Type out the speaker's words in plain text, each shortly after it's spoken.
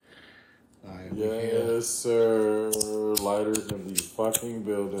Alright, Yes, sir. Lighters in the fucking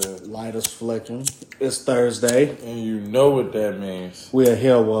building. Lighters flicking. It's Thursday. And you know what that means. We are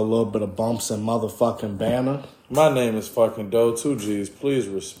here with a little bit of bumps and motherfucking banner. My name is fucking Doe, 2 G's. Please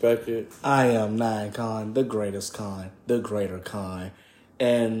respect it. I am Nine Khan, the greatest Khan, the greater Khan.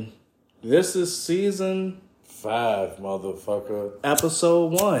 And this is season 5, motherfucker.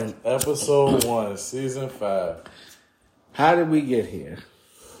 episode 1. Episode 1, season 5. How did we get here?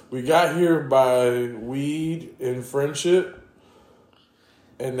 We got here by weed and friendship.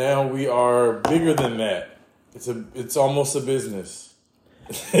 And now we are bigger than that. It's almost a business.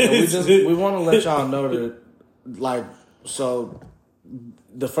 We want to let y'all know that, so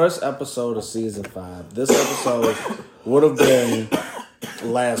the first episode of season 5, this episode would have been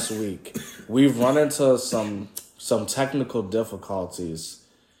last week. We've run into some technical difficulties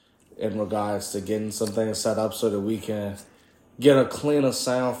in regards to getting some things set up so that we can get a cleaner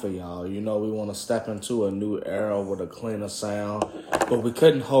sound for y'all. You know, we want to step into a new era with a cleaner sound, but we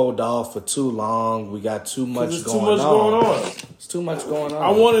couldn't hold off for too long. We got too much going on. It's too much going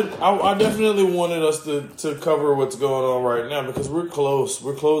on. I definitely wanted us to cover what's going on right now because we're close.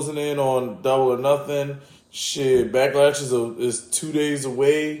 We're closing in on Double or Nothing. Shit, Backlash is 2 days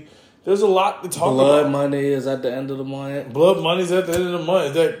away. There's a lot to talk about. Blood Money is at the end of the month. Blood Money's at the end of the month.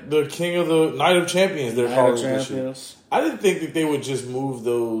 Is that the King of the Night of Champions? They're calling this shit. I didn't think that they would just move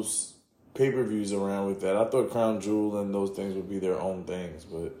those pay-per-views around with that. I thought Crown Jewel and those things would be their own things,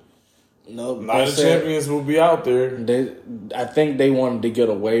 but no, Night of Champions will be out there. I think they wanted to get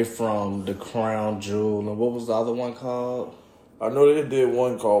away from the Crown Jewel and what was the other one called? I know they did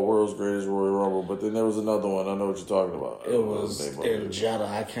one called World's Greatest Royal Rumble, but then there was another one. I know what you're talking about. It was in Jeddah.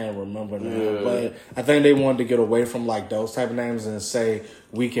 I can't remember now. Yeah. But I think they wanted to get away from like those type of names and say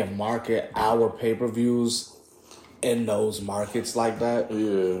we can market our pay-per-views in those markets like that.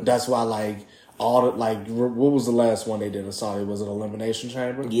 Yeah. That's why what was the last one they did in Saudi? Was it Elimination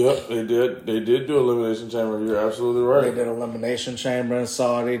Chamber? Yep, they did. They did do Elimination Chamber. You're absolutely right. They did Elimination Chamber in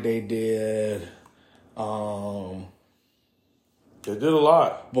Saudi. They did They did a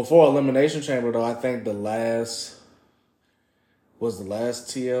lot. Before Elimination Chamber, though, I think the last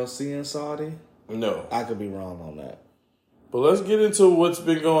TLC in Saudi? No. I could be wrong on that. But let's get into what's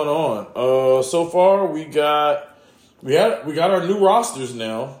been going on. So far, we got our new rosters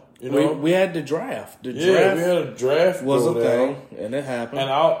now. You know, we had the draft. We had a draft. Was a thing, and it happened.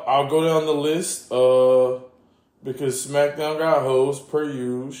 And I'll go down the list because SmackDown got hoes per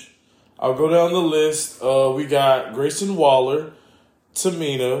usual. I'll go down the list. We got Grayson Waller,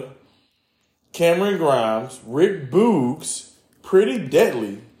 Tamina, Cameron Grimes, Rick Boogs, Pretty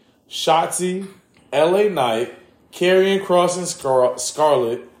Deadly, Shotzi, LA Knight, Karrion Kross and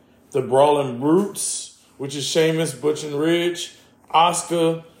Scarlett, the Brawling Brutes, which is Sheamus, Butch and Ridge,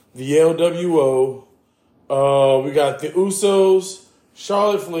 Asuka, the LWO. We got the Usos,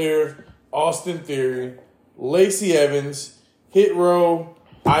 Charlotte Flair, Austin Theory, Lacey Evans, Hit Row,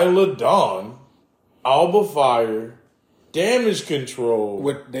 Isla Dawn, Alba Fire, Damage Control.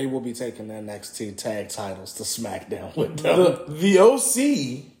 They will be taking their NXT tag titles to SmackDown with them. The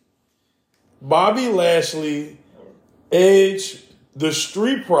OC, Bobby Lashley, Edge, the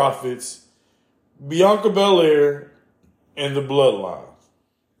Street Profits, Bianca Belair, and the Bloodline.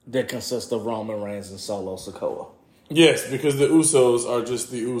 That consists of Roman Reigns and Solo Sikoa. Yes, because the Usos are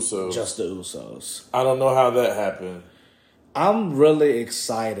just the Usos. Just the Usos. I don't know how that happened. I'm really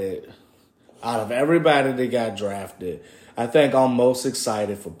excited. Out of everybody that got drafted, I think I'm most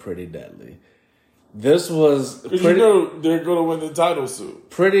excited for Pretty Deadly. This was you know they're going to win the title soon.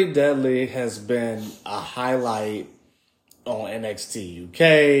 Pretty Deadly has been a highlight on NXT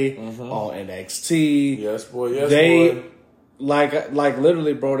UK, on NXT. Yes, boy. Yes, boy. Like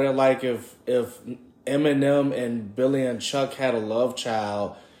literally, bro. They're like if Eminem and Billy and Chuck had a love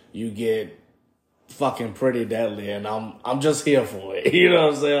child, you get fucking Pretty Deadly, and I'm just here for it. You know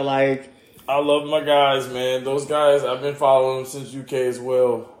what I'm saying? Like, I love my guys, man. Those guys, I've been following them since UK as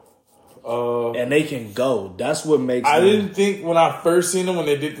well. And they can go. That's what makes I didn't think when I first seen them, when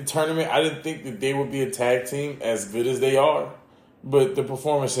they did the tournament, I didn't think that they would be a tag team as good as they are. But the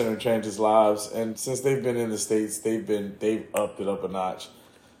Performance Center changes lives. And since they've been in the States, they've upped it up a notch.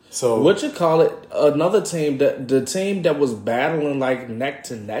 So what you call it? Another team the team that was battling like neck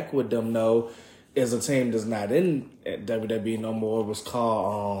to neck with them though is a team that's not in WWE no more. It was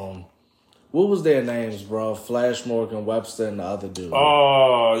called what was their names, bro? Flash Morgan Webster and the other dude.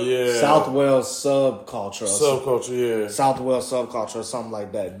 Oh, yeah. South Wales Subculture. Yeah. South Wales Subculture or something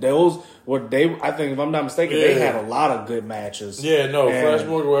like that. Those were I think if I'm not mistaken, they had a lot of good matches. Yeah, no, Flash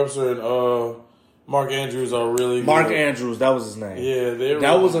Morgan Webster Mark Andrews are really Mark good. Andrews, that was his name. Yeah,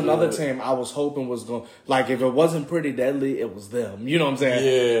 that was another team I was hoping was going. Like, if it wasn't Pretty Deadly, it was them. You know what I'm saying?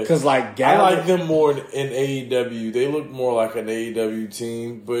 Yeah, because like I like them more in AEW. They look more like an AEW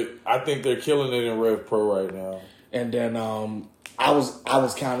team, but I think they're killing it in Rev Pro right now. And then I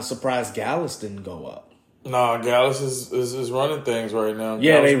was kind of surprised Gallus didn't go up. Nah, Gallus is running things right now.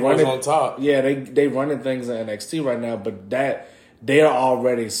 Yeah, Gallus they running on top. Yeah, they running things in NXT right now, but that they are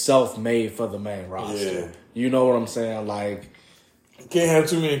already self-made for the main roster. Yeah. You know what I'm saying? Like, you can't have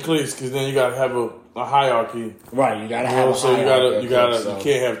too many cliques because then you gotta have a hierarchy. Right, you gotta have a hierarchy. You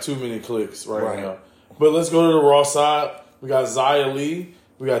can't have too many cliques right now. But let's go to the Raw side. We got Xia Li,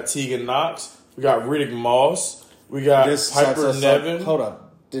 we got Tegan Knox, we got Riddick Moss, we got Piper Niven. Hold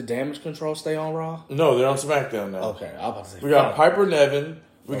up. Did Damage Control stay on Raw? No, they're on SmackDown now. Okay, I was about to say. We got Piper Niven.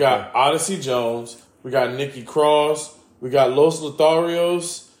 We got Odyssey Jones. We got Nikki Cross. We got Los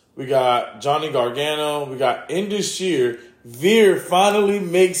Lotharios. We got Johnny Gargano. We got Indus Sher. Veer finally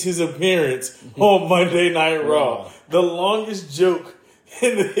makes his appearance on Monday Night Raw. The longest joke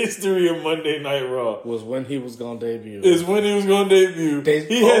in the history of Monday Night Raw was when he was going to debut. He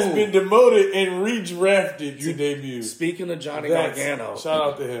has been demoted and redrafted to debut. Speaking of Johnny Gargano. Shout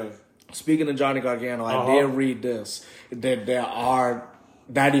out to him. Speaking of Johnny Gargano, I did read this. That there are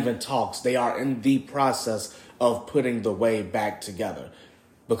not even talks. They are in the process of putting the way back together.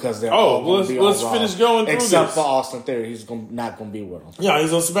 Because they're let's finish going through except this. for Austin Theory. He's not going to be with them. Yeah,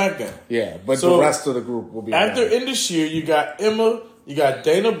 he's on SmackDown. Yeah, but the rest of the group will be after Indus Sher, you got Emma, you got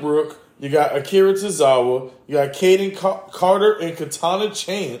Dana Brooke, you got Akira Tozawa, you got Kaden Carter and Katana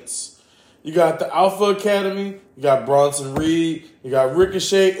Chance, you got the Alpha Academy, you got Bronson Reed, you got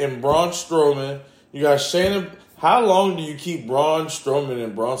Ricochet and Braun Strowman, you got Shayna. How long do you keep Braun Strowman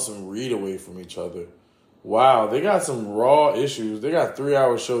and Bronson Reed away from each other? Wow, they got some Raw issues. They got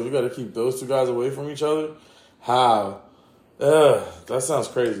 3-hour shows. You got to keep those two guys away from each other? How? That sounds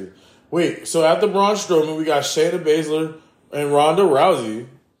crazy. Wait, so after Braun Strowman, we got Shayna Baszler and Ronda Rousey,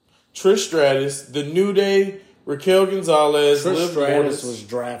 Trish Stratus, The New Day, Raquel Gonzalez, Trish Liv Stratus Morris. was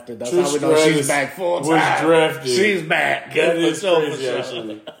drafted. That's Trish how we know Stratus she's back full time. Was drafted. She's back. That is crazy,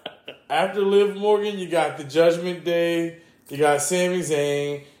 actually. After Liv Morgan, you got the Judgment Day, you got Sami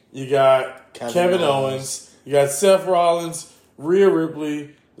Zayn, you got Kevin Owens, you got Seth Rollins, Rhea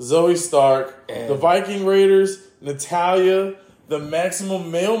Ripley, Zoe Stark, the Viking Raiders, Natalya, the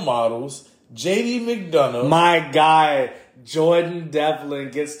Maximum Male Models, JD McDonough. My guy, Jordan Devlin,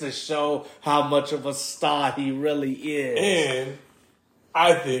 gets to show how much of a star he really is. And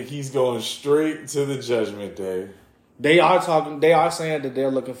I think he's going straight to the Judgment Day. They are saying that they're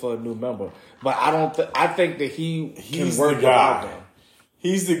looking for a new member. But I think that he's can work without them.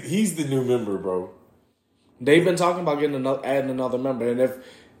 He's the new member, bro. They've been talking about adding another member, and if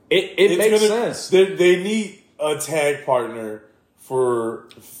it makes sense. They need a tag partner for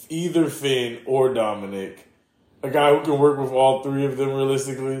either Finn or Dominic, a guy who can work with all three of them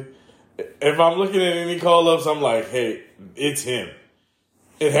realistically. If I'm looking at any call-ups, I'm like, hey, it's him.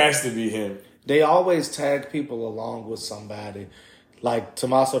 It has to be him. They always tag people along with somebody. Like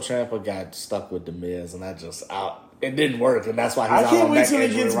Tommaso Ciampa got stuck with The Miz, and it didn't work, and that's why he's out on that. I can't wait till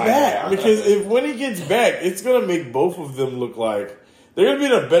he gets back, because when he gets back, it's gonna make both of them look like they're gonna be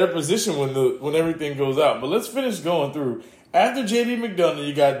in a better position when everything goes out. But let's finish going through. After JD McDonough,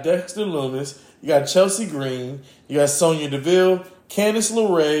 you got Dexter Lumis, you got Chelsea Green, you got Sonya Deville, Candice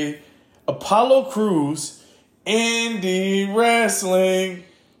LeRae, Apollo Crews, Indy Wrestling,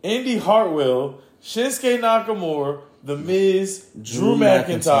 Indy Hartwell, Shinsuke Nakamura, The Miz, Drew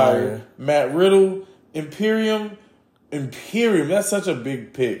McIntyre, Matt Riddle, Imperium, that's such a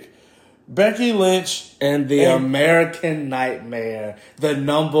big pick. Becky Lynch. And the American Nightmare, the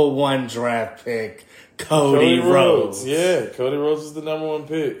number one draft pick, Cody Rhodes. Yeah, Cody Rhodes is the number one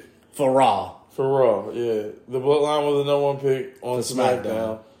pick. For Raw, yeah. The Bloodline was the number one pick on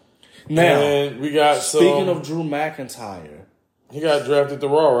SmackDown. Now, and we got speaking of Drew McIntyre. He got drafted to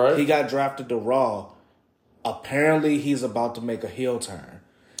Raw, right? He got drafted to Raw. Apparently, he's about to make a heel turn.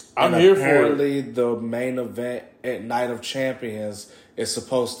 I'm here for it. Apparently, the main event at Night of Champions is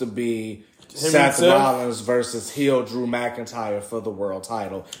supposed to be Seth Rollins versus heel Drew McIntyre for the world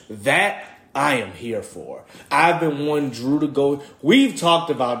title. That I am here for. I've been wanting Drew to go. We've talked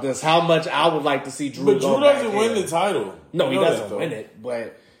about this, how much I would like to see Drew go. But Drew doesn't win the title. No, he doesn't win it,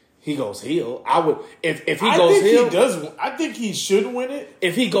 but he goes heel. I would if he goes heel. He does. I think he should win it.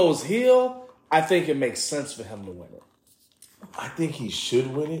 If he goes heel, I think it makes sense for him to win it. I think he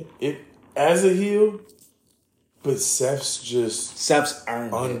should win it as a heel, but Seth's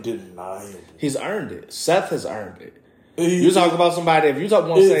earned undeniable. it. He's earned it. Seth has earned it. You talk about somebody. If you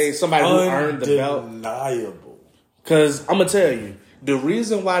want to say somebody who earned the belt, undeniable. Because I'm gonna tell you the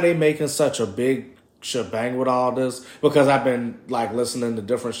reason why they making such a big shebang with all this, because I've been like listening to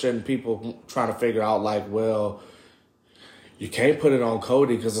different shit and people trying to figure out like, well, you can't put it on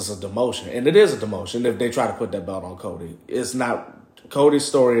Cody because it's a demotion, and it is a demotion if they try to put that belt on Cody. It's not. Cody's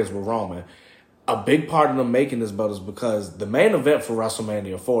story is with Roman. A big part of them making this belt is because the main event for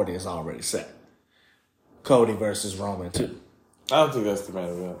WrestleMania 40 is already set. Cody versus Roman 2. I don't think that's the main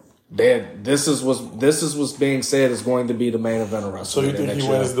event. This is what's being said is going to be the main event of WrestleMania. So you think he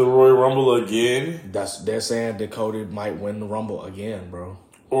wins the Royal Rumble again? They're saying that Cody might win the Rumble again, bro.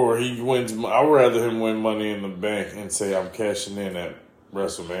 Or he wins. I'd rather him win Money in the Bank and say I'm cashing in at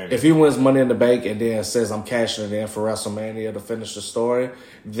WrestleMania. If he wins Money in the Bank and then says I'm cashing it in for WrestleMania to finish the story,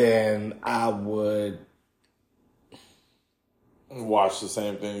 then I would watch the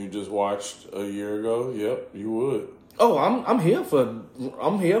same thing you just watched a year ago. Yep, you would. Oh, I'm here for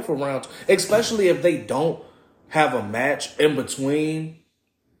round 2, especially if they don't have a match in between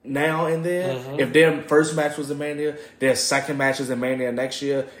now and then. Mm-hmm. If their first match was in Mania, their second match is in Mania next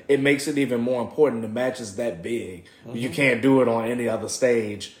year, it makes it even more important. The match is that big. Mm-hmm. You can't do it on any other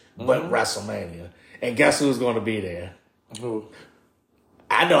stage but WrestleMania. And guess who's going to be there? Who?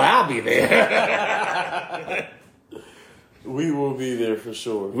 I know I'll be there. We will be there for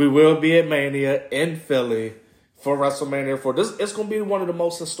sure. We will be at Mania in Philly for WrestleMania 4. It's going to be one of the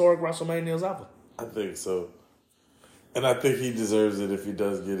most historic WrestleManias ever. I think so. And I think he deserves it if he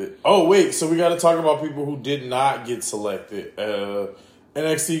does get it. Oh, wait. So we got to talk about people who did not get selected.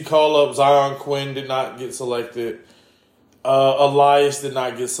 NXT call-up, Zion Quinn did not get selected. Elias did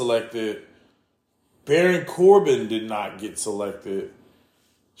not get selected. Baron Corbin did not get selected.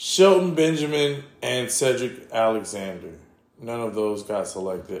 Shelton Benjamin and Cedric Alexander. None of those got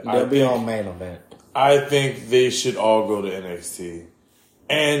selected. They'll be on main event. I think they should all go to NXT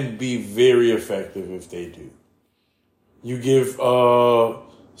and be very effective if they do. You give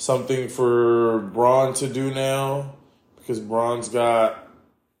something for Braun to do now because Braun's got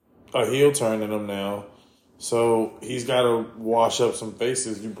a heel turn in him now. So he's got to wash up some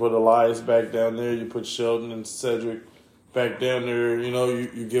faces. You put Elias back down there. You put Sheldon and Cedric back down there. You know,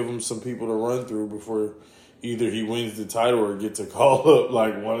 you give him some people to run through before either he wins the title or gets a call up,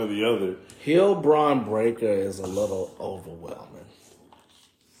 like one or the other. Heel Braun Breaker is a little overwhelming.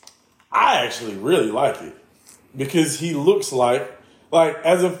 I actually really like it. Because he looks like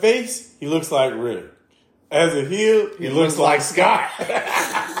as a face, he looks like Rick. As a heel, he looks like Scott.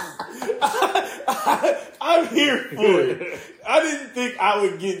 I'm here for it. I didn't think I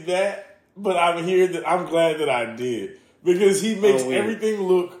would get that, but I'm glad that I did. Because he makes everything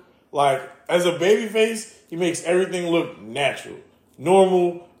look like, as a babyface, he makes everything look natural,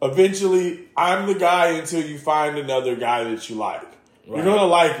 normal. Eventually, I'm the guy until you find another guy that you like. Right. You're going to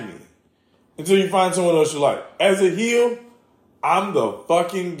like me. Until you find someone else you like. As a heel, I'm the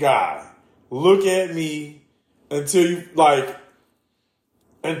fucking guy. Look at me until you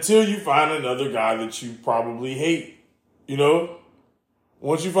find another guy that you probably hate. You know?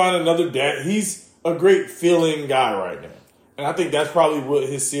 Once you find another dad, he's a great feeling guy right now. And I think that's probably what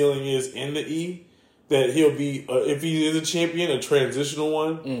his ceiling is in the E. That he'll be, if he is a champion, a transitional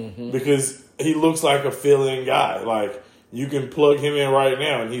one. Mm-hmm. Because he looks like a feeling guy. Like, you can plug him in right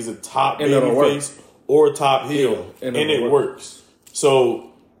now, and he's a top babyface or a top heel, and it works.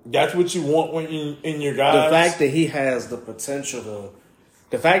 So that's what you want when you in your guys. The fact that he has the potential to,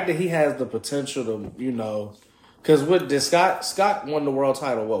 you know, because what did Scott won the world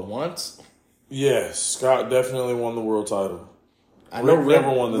title once? Yes, Scott definitely won the world title. I know Rick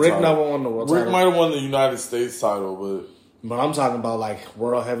never won the title. Rick never won the world title. Rick might have won the United States title, But I'm talking about like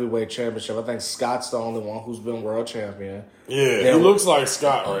World Heavyweight Championship. I think Scott's the only one who's been world champion. Yeah, he looks like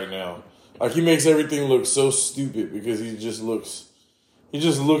Scott right now. Like he makes everything look so stupid because he just looks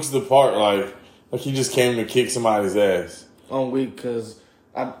the part. Like he just came to kick somebody's ass. On week because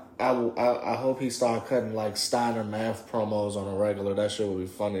I hope he start cutting like Steiner math promos on a regular. That shit would be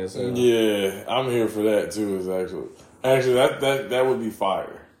funny as hell. Yeah, I'm here for that too. Actually that would be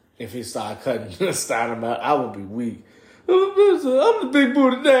fire. If he start cutting Steiner math, I would be weak. I'm the big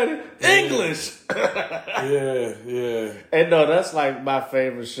booty daddy. English. Yeah. And no, that's like my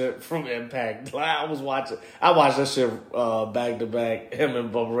favorite shit from Impact. Like, I watched that shit back to back. Him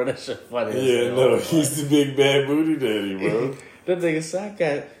and Bubba, that shit funny. Yeah, no, he's the big bad booty daddy, bro. That nigga said,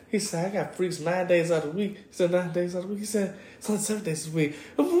 I got freaks 9 days out of the week. He said 9 days out of the week. He said it's only 7 days a week.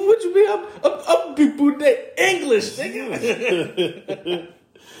 What you mean? I'm big booty daddy. English, nigga.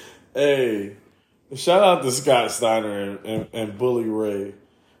 Hey. Shout out to Scott Steiner and Bully Ray.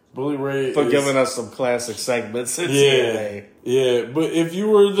 Bully Ray for giving us some classic segments. Yeah. But if you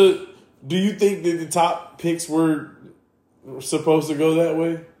were do you think that the top picks were supposed to go that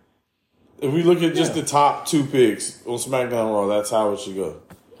way? If we look at just the top 2 picks on SmackDown Raw, that's how it should go.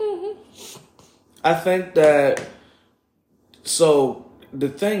 I think that. So the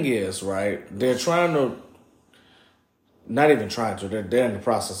thing is, right? They're trying to. Not even trying to. They're in the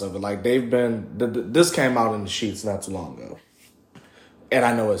process of it. Like they've been. This came out in the sheets not too long ago, and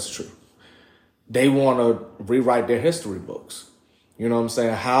I know it's true. They want to rewrite their history books. You know what I'm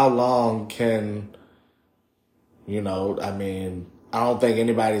saying? How long can? I mean, I don't think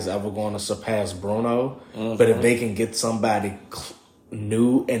anybody's ever going to surpass Bruno. Mm-hmm. But if they can get somebody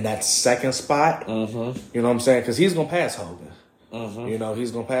new in that second spot, you know what I'm saying? Because he's gonna pass Hogan.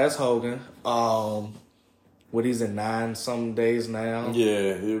 He's gonna pass Hogan. He's in 9 some days now.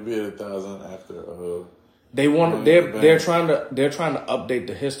 Yeah, he'll be at 1,000 after. They're trying to update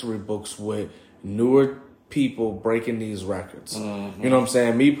the history books with newer people breaking these records. You know what I'm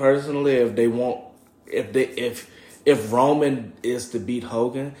saying? Me personally, if Roman is to beat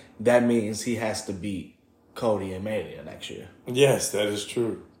Hogan, that means he has to beat Cody and Mania next year. Yes, that is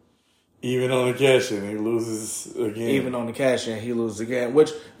true. Even on the cash-in, he loses again.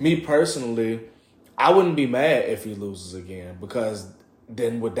 Which, me personally, I wouldn't be mad if he loses again, because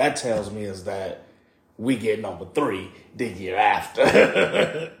then what that tells me is that we get number 3 the year after.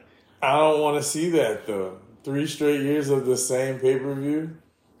 I don't want to see that, though. 3 straight years of the same pay-per-view.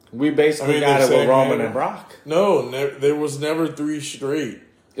 We basically got it with Roman and Brock. No, there was never 3 straight.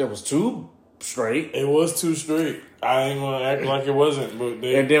 It was 2 straight. It was 2 straight. I ain't gonna act like it wasn't. But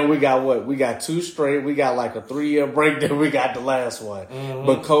and then we got what? We got 2 straight. We got like a 3-year break. Then we got the last one. Mm-hmm.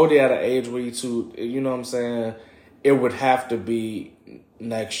 But Cody at an age where you know what I'm saying? It would have to be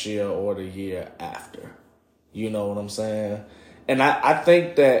next year or the year after. You know what I'm saying? And I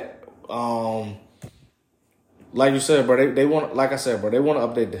think that, like you said, bro, they want, like I said, bro, they want to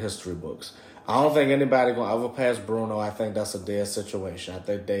update the history books. I don't think anybody gonna ever pass Bruno. I think that's a dead situation. I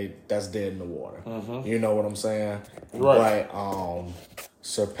think that's dead in the water. Mm-hmm. You know what I'm saying? Right. But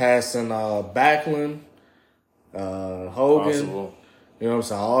surpassing Backlund, Hogan, possible. You know what I'm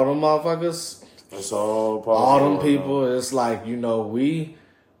saying? All them motherfuckers. It's all possible. All them people. It's like,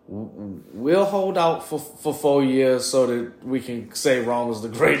 we'll hold out for 4 years so that we can say Roman's the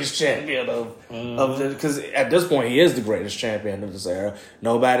greatest champion of this. Because at this point, he is the greatest champion of this era.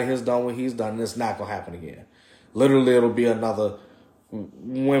 Nobody has done what he's done, and it's not going to happen again. Literally, it'll be another...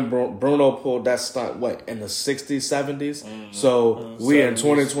 When Bruno pulled that stunt, in the 60s, 70s? Mm-hmm. So we're in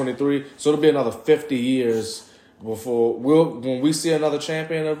 2023. So it'll be another 50 years before... When we see another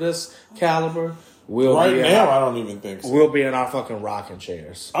champion of this caliber... I don't even think so. We'll be in our fucking rocking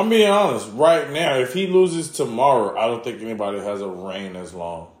chairs. I'm being honest. Right now, if he loses tomorrow, I don't think anybody has a reign as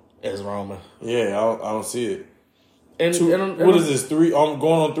long as Roman. Yeah, I don't see it. And what is this? 3? I'm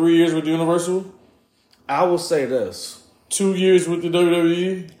going on 3 years with the Universal. I will say this: 2 years with the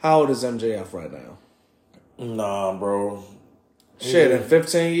WWE. How old is MJF right now? Nah, bro. Shit, in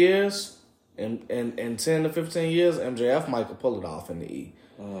 15 years, in 10 to 15 years, MJF might could pull it off in the E.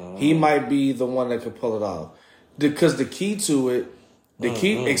 He might be the one that could pull it off. Because the key to it,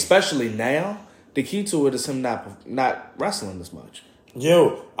 especially now, the key to it is him not wrestling as much.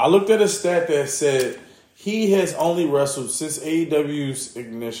 Yo, I looked at a stat that said he has only wrestled since AEW's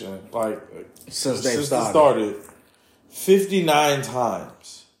ignition, since they started 59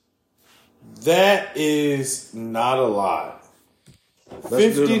 times. That is not a lot.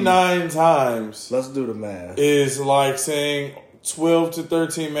 59 times. Let's do the math. Is like saying 12 to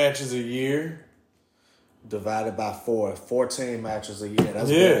 13 matches a year. Divided by 4. 14 matches a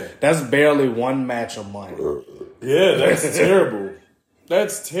year. That's barely 1 match a month. Yeah, that's terrible.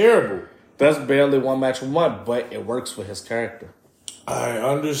 That's terrible. That's barely 1 match a month, but it works for his character. I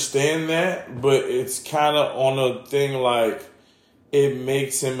understand that, but it's kind of on a thing like it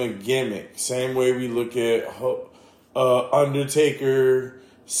makes him a gimmick. Same way we look at Undertaker.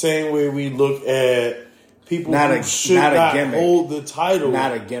 Same way we look at people who should not hold the title.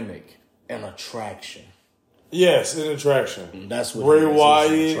 Not a gimmick, an attraction. Yes, an attraction. That's what Bray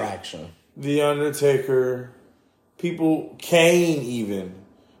Wyatt, an attraction. The Undertaker, Kane even.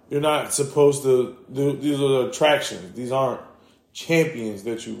 You're not supposed to do, these are attractions. These aren't champions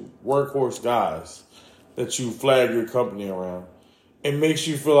that you, workhorse guys, that you flag your company around. It makes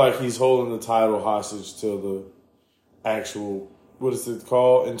you feel like he's holding the title hostage till the actual, what is it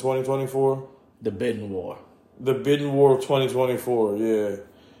called in 2024? The bidding war. The bidding war of 2024, yeah.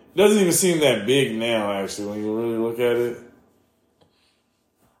 It doesn't even seem that big now, actually, when you really look at it.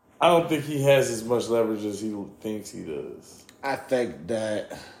 I don't think he has as much leverage as he thinks he does. I think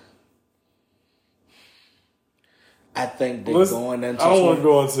that I think that going into. I don't want to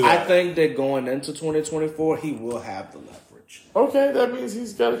go into that. I think that going into 2024, he will have the leverage. Okay, that means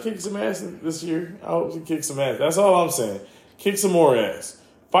he's got to kick some ass this year. I hope he kicks some ass. That's all I'm saying. Kick some more ass.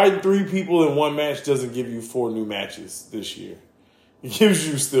 Fighting 3 people in one match doesn't give you 4 new matches this year. It gives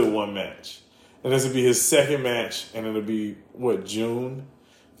you still 1 match. And this will be his 2nd match, and it'll be, June?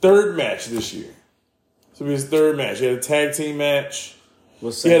 3rd match this year. So it'll be his 3rd match. He had a tag team match.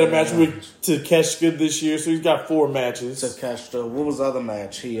 He had a match with Takeshita this year, so he's got 4 matches. Takeshita. What was the other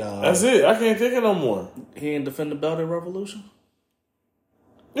match? That's it. I can't think of no more. He didn't defend the belt at Revolution?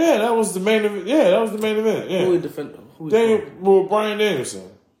 Yeah, that was the main event. Yeah. Who he defend? Bryan Danielson.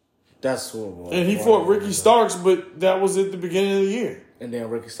 That's who it was. And he fought Ricky Starks, but that was at the beginning of the year. And then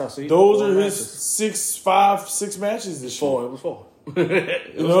Ricky Starks. So those are his 6 matches this year. It was 4.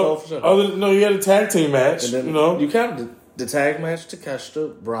 It was 4 for sure. You had a tag team match. And then, you counted the tag match to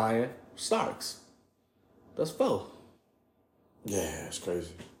Takeshita, Bryan, Starks. That's 4. Yeah, it's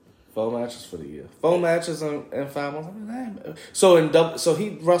crazy. 4 matches for the year. 4 matches in 5 months. So he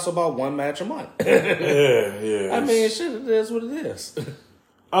wrestled about 1 match a month. yeah. I mean, shit, it is what it is.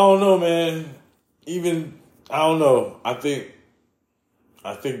 I don't know, man. I don't know. I think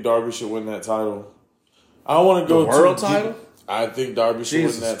Darby should win that title. I don't want to go the world title. I think Darby should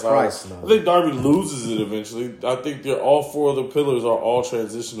win that Christ, title. no. I think Darby loses it eventually. I think all 4 of the pillars are all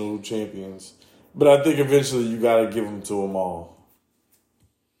transitional champions. But I think eventually you got to give them to them all.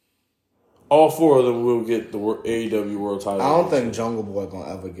 All 4 of them will get the AEW World Title. I don't think Jungle Boy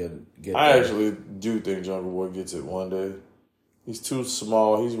gonna ever get I actually do think Jungle Boy gets it one day. He's too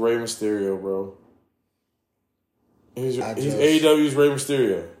small. He's Rey Mysterio, bro. He's AEW's Rey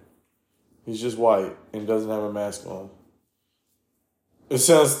Mysterio. He's just white and doesn't have a mask on. It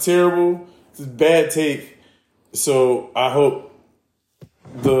sounds terrible. It's a bad take. So I hope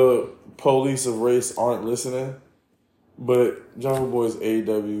the police of race aren't listening. But Jungle Boy is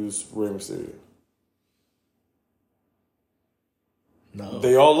AEW's Rey Mysterio. No.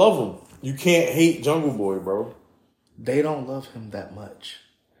 They all love him. You can't hate Jungle Boy, bro. They don't love him that much.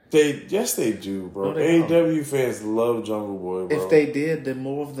 Yes, they do, bro. No, they AEW fans love Jungle Boy, bro. If they did, then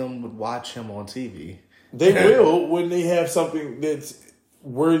more of them would watch him on TV. They will when they have something that's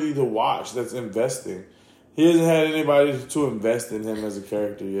worthy to watch, that's investing. He hasn't had anybody to invest in him as a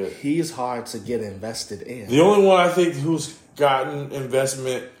character yet. He's hard to get invested in. The only one I think who's gotten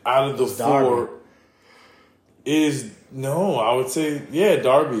investment out of the 4 is, I would say,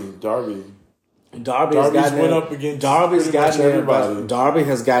 Darby. Darby's went up against everybody. Darby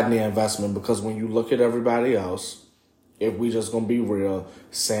has gotten the investment because when you look at everybody else, if we just gonna be real,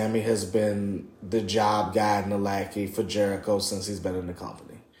 Sammy has been the job guy and the lackey for Jericho since he's been in the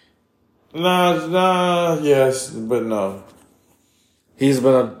company. Yes, but no. He's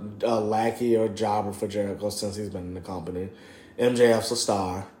been a lackey or jobber for Jericho since he's been in the company. MJF's a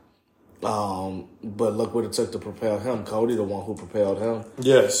star. But look what it took to propel him. Cody, the one who propelled him.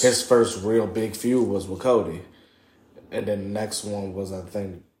 Yes. His first real big feud was with Cody. And then the next one was, I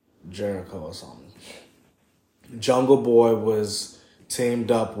think, Jericho or something. Jungle Boy was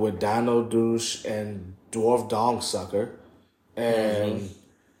teamed up with Dino Douche and Dwarf Dong Sucker. And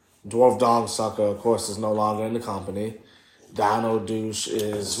Dwarf Dong Sucker, of course, is no longer in the company. Dino Douche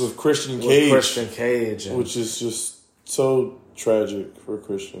is with Christian Cage. And which is just so tragic for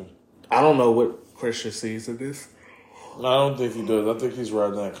Christian. I don't know what Christian sees in this. No, I don't think he does. I think he's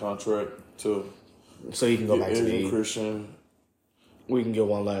riding that contract so he can go back to the Christian. We can get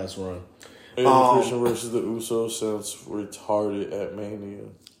one last run. Christian versus the Usos sounds retarded at Mania.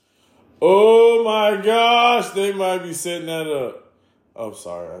 Oh my gosh, they might be setting that up. I'm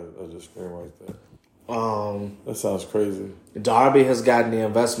sorry, I just screamed like that. That sounds crazy. Darby has gotten the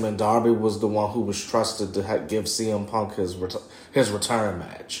investment. Darby was the one who was trusted to give CM Punk his return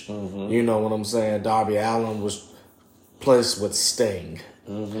match. You know what I'm saying? Darby Allin was placed with Sting.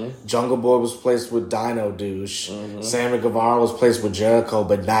 Jungle Boy was placed with Dino Douche. Sammy Guevara was placed with Jericho,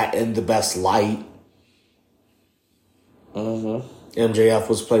 but not in the best light. MJF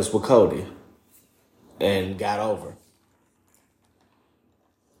was placed with Cody and got over.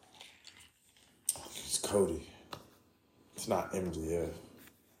 It's Cody. It's not MJF.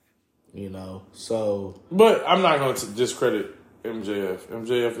 You know, so... But I'm not going to discredit MJF.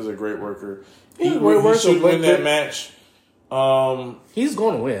 MJF is a great worker. He should win that match. He's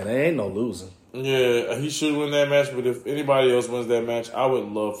going to win. There ain't no losing. Yeah, he should win that match. But if anybody else wins that match, I would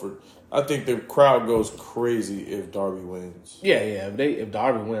love for... I think the crowd goes crazy if Darby wins. Yeah. If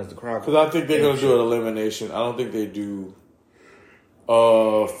Darby wins, the crowd... Because I think they're going to do an elimination. I don't think they do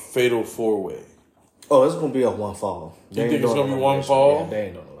a fatal 4-way. Oh, it's going to be a one fall. You think it's going to be one fall? Yeah, they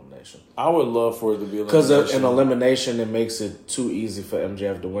ain't doing elimination. elimination. I would love for it to be because elimination. in elimination it makes it too easy for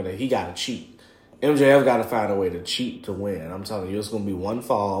MJF to win it. He got to cheat. MJF got to find a way to cheat to win. I'm telling you, it's going to be one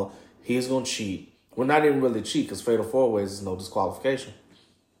fall. He's going to cheat. Well, not even really cheat because Fatal 4-Ways is no disqualification.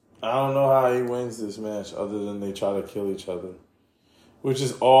 I don't know how he wins this match other than they try to kill each other, which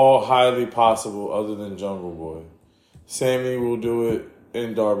is all highly possible other than Jungle Boy. Sammy will do it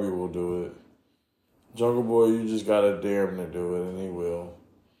and Darby will do it. Jungle Boy, you just got to dare him to do it and he will.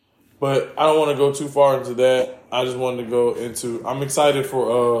 But I don't want to go too far into that. I just wanted to go into... I'm excited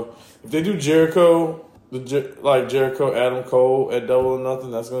for... if they do Jericho... Jericho, Adam Cole at Double or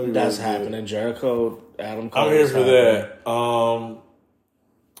Nothing, that's going to be That's really happening. Good. Jericho, Adam Cole. I'm here for that.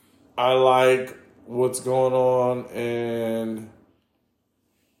 I like what's going on, and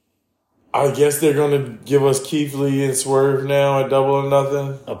I guess they're going to give us Keith Lee and Swerve now at Double or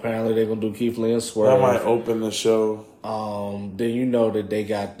Nothing. Apparently, they're going to do Keith Lee and Swerve. That might open the show. Then you know that they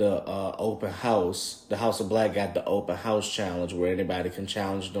got the open house. The House of Black got the open house challenge where anybody can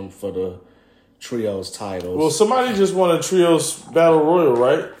challenge them for the Trios titles. Well, somebody just won a Trios Battle Royal,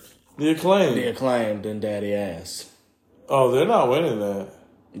 right? The Acclaimed. The Acclaimed and Daddy Ass. Oh, they're not winning that.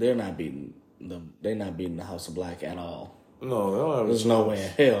 They're not beating them. They're not beating the House of Black at all. No, they don't have There's no way in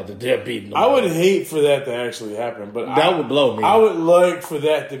hell that they're beating them. I would hate for that to actually happen, but that would blow me. I would like for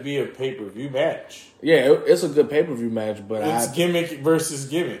that to be a pay-per-view match. Yeah, it's a good pay-per-view match, but it's gimmick versus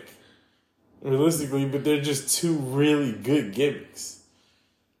gimmick. Realistically, but they're just two really good gimmicks.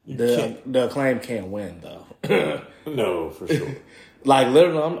 The Acclaim can't win, though. No, for sure. Like,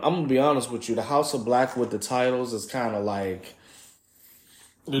 literally, I'm going to be honest with you. The House of Black with the titles is kind of like...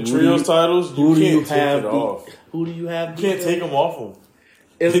 The Trios titles, you can't take it off. Who do you have? You can't take them off them.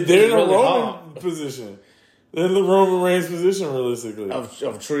 They're in a Roman position. They're in the Roman Reigns position, realistically. Of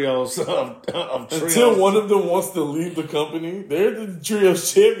trios. Of trios. Until one of them wants to leave the company, they're the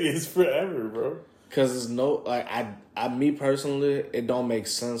Trios champions forever, bro. Because there's no... Like, me personally, it don't make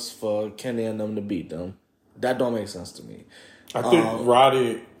sense for Kenny and them to beat them. That don't make sense to me. I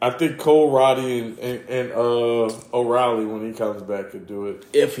think Cole, Roddy, and O'Reilly, when he comes back, could do it.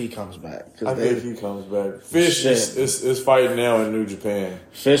 If he comes back. I think he comes back. Fish is fighting now in New Japan.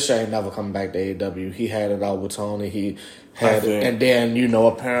 Fish ain't never coming back to AEW. He had it out with Tony. He had it. And then,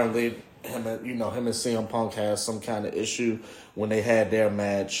 apparently, him and CM Punk has some kind of issue when they had their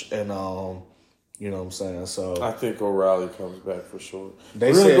match. And, you know what I'm saying? So I think O'Reilly comes back for sure.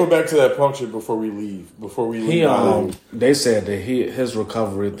 We're going to go back to that Punk shit before we leave. They said that his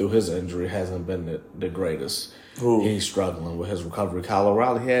recovery through his injury hasn't been the greatest. Ooh. He's struggling with his recovery. Kyle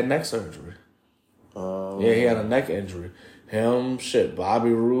O'Reilly, he had neck surgery. Yeah, he had a neck injury.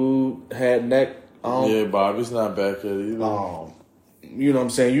 Bobby Roode had neck. Yeah, Bobby's not back yet either. You know what I'm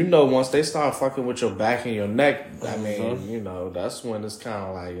saying? Once they start fucking with your back and your neck, I mean, that's when it's kind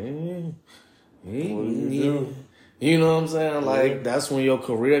of like... What do you do? You know what I'm saying? Like, that's when your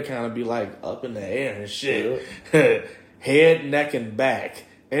career kind of be like up in the air and shit. Yeah. Head, neck, and back.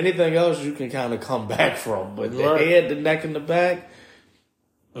 Anything else you can kind of come back from. But the head, the neck, and the back.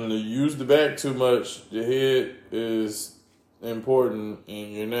 And you use the back too much, the head is important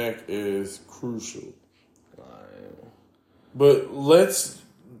and your neck is crucial. But let's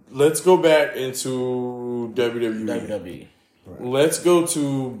go back into WWE. Right. Let's go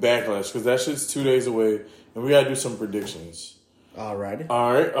to Backlash because that shit's 2 days away, and we gotta do some predictions. Alrighty.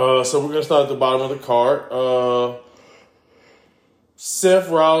 All right. So we're gonna start at the bottom of the card. Seth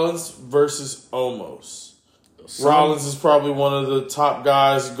Rollins versus Omos. Rollins is probably one of the top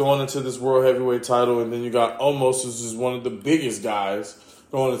guys going into this World Heavyweight title, and then you got Omos, who's is one of the biggest guys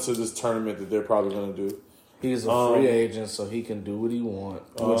going into this tournament that they're probably gonna do. He's a free agent, so he can do what he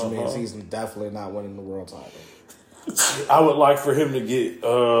wants, which means he's definitely not winning the world title. I would like for him to get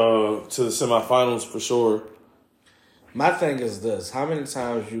to the semifinals for sure. My thing is this. How many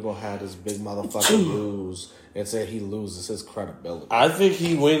times you going to have this big motherfucker lose and say he loses his credibility? I think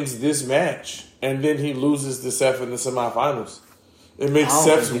he wins this match, and then he loses to Seth in the semifinals. It makes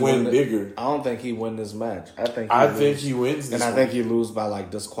Seth's win bigger. I don't think he win this match. I think he wins this and I think he lose by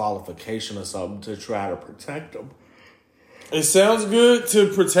like disqualification or something to try to protect him. It sounds good to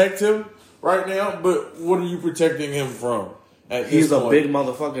protect him right now, but what are you protecting him from? He's a big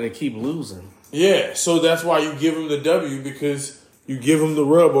motherfucker to keep losing. Yeah, so that's why you give him the W, because you give him the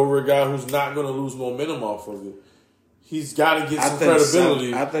rub over a guy who's not going to lose momentum off of it. He's got to get some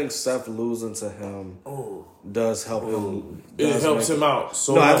credibility. I think Seth losing to him does help him. It helps him out.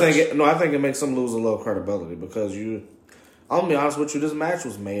 I think it makes him lose a little credibility because I'll be honest with you, this match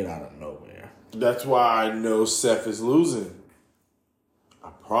was made out of nowhere. That's why I know Seth is losing. I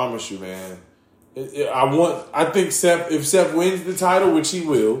promise you, man. I think Seth. If Seth wins the title, which he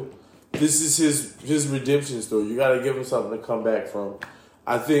will, this is his redemption story. You got to give him something to come back from.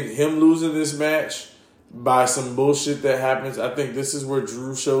 I think him losing this match by some bullshit that happens. I think this is where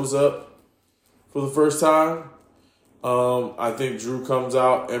Drew shows up for the first time. I think Drew comes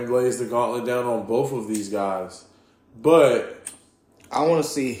out and lays the gauntlet down on both of these guys. But I want to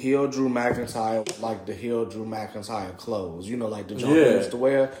see heel Drew McIntyre with like the heel Drew McIntyre clothes. You know, like the John used to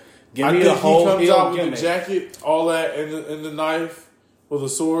wear. Give me the whole he comes heel out with gimmick. the jacket, all that, and the knife with a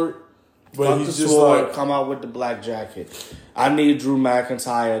sword. But Fuck he's the just sword, like, come out with the black jacket. I need Drew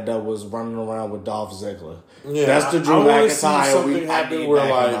McIntyre that was running around with Dolph Ziggler. yeah, That's the Drew I see McIntyre we happen need where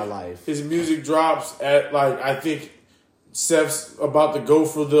back in my like life. his music drops at like I think Seth's about to go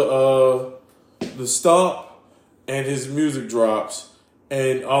for the stomp, and his music drops,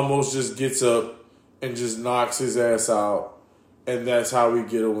 and almost just gets up and just knocks his ass out, and that's how we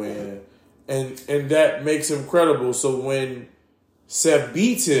get a win, and that makes him credible. So when Seth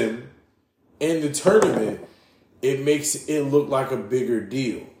beats him in the tournament, it makes it look like a bigger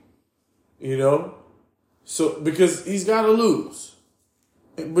deal, you know. So because he's got to lose,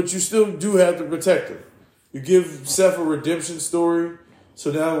 but you still do have to protect him. You give Seth a redemption story. So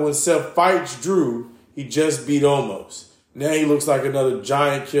now when Seth fights Drew, he just beat Omos. Now he looks like another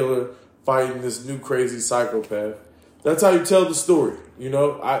giant killer fighting this new crazy psychopath. That's how you tell the story. You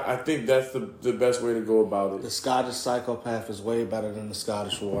know, I think that's the best way to go about it. The Scottish psychopath is way better than the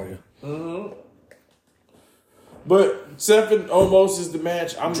Scottish warrior. Mm-hmm. But Seth and Omos is the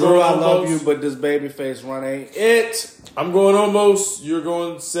match. Drew, I love you, but this babyface run ain't it. I'm going Omos. You're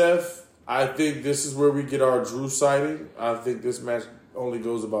going Seth. I think this is where we get our Drew sighting. I think this match only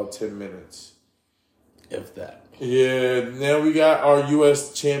goes about 10 minutes. If that. Yeah, now we got our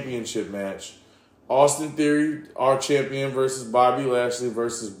U.S. Championship match. Austin Theory, our champion, versus Bobby Lashley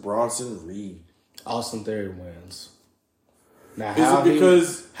versus Bronson Reed. Austin Theory wins. Now,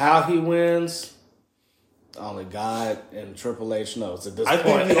 how he wins, only God and Triple H knows at this point.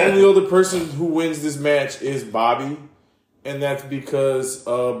 I think the only other person who wins this match is Bobby, and that's because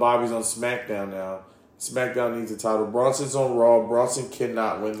Bobby's on SmackDown now. SmackDown needs a title. Bronson's on Raw. Bronson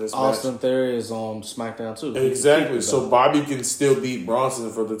cannot win this match. Austin Theory is on SmackDown too. Exactly. So Bobby can still beat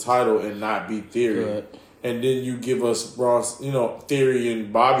Bronson for the title and not beat Theory. Good. And then you give us Bronson, Theory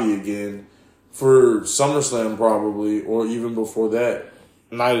and Bobby again for SummerSlam probably, or even before that,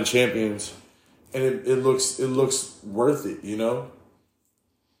 Night of Champions. And it looks worth it, you know?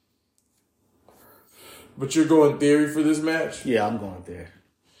 But you're going Theory for this match? Yeah, I'm going Theory.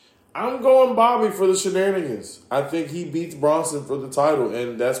 I'm going Bobby for the shenanigans. I think he beats Bronson for the title,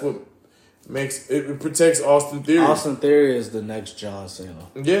 and that's what makes it protects Austin Theory. Austin Theory is the next John Cena.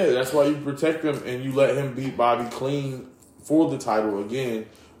 Yeah, that's why you protect him and you let him beat Bobby clean for the title again.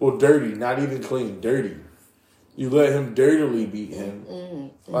 Well, dirty, not even clean, dirty. You let him dirtily beat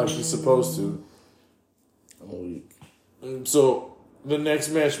him like he's supposed to. So the next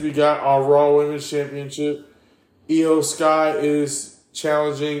match we got our Raw Women's Championship. Io Sky is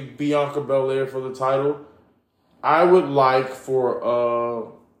challenging Bianca Belair for the title. I would like for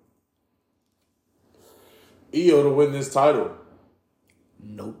Io to win this title.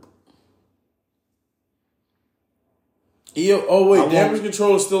 Nope. Io. Oh wait, Damage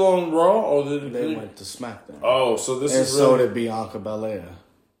Control is still on Raw, or did they went to SmackDown? Oh, so this and is so did Bianca Belair.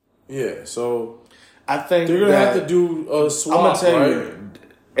 Yeah, so I think they're gonna have to do a swap. I'm gonna tell right? you,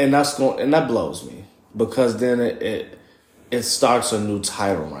 and that blows me because then it starts a new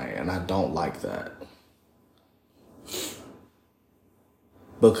title reign, and I don't like that.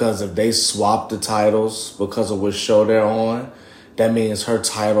 Because if they swap the titles because of what show they're on, that means her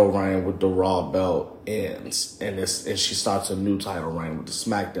title reign with the Raw belt ends, and she starts a new title reign with the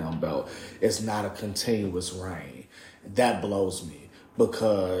SmackDown belt. It's not a continuous reign. That blows me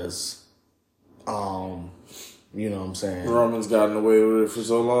because, you know what I'm saying? Roman's gotten away with it for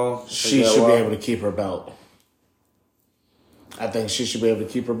so long. She should be able to keep her belt. I think she should be able to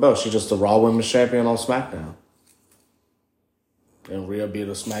keep her belt. She's just the Raw Women's Champion on SmackDown. And Rhea be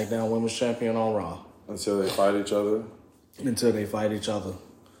the SmackDown Women's Champion on Raw. Until they fight each other? Until they fight each other.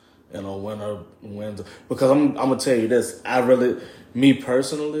 And a winner wins. Because I'm going to tell you this. Me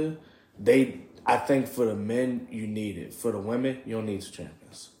personally, I think for the men, you need it. For the women, you don't need two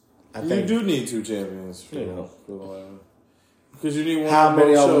champions. You do need two champions for the women. Because you need one how of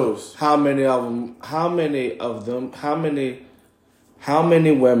many both of shows. How many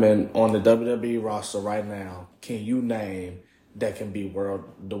women on the WWE roster right now can you name that can be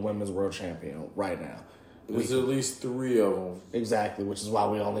the women's world champion right now? There's at least 3 of them. Exactly, which is why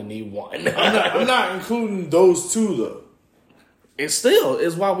we only need one. I'm not including those 2 though. It still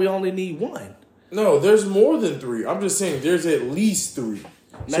is why we only need one. No, there's more than 3. I'm just saying there's at least 3.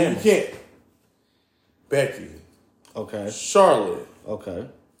 So you can't. Becky. Okay. Charlotte. Okay.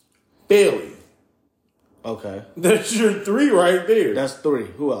 Bailey. Okay. That's your 3 right there. That's 3.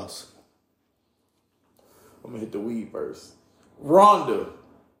 Who else? I'm going to hit the weed first. Ronda.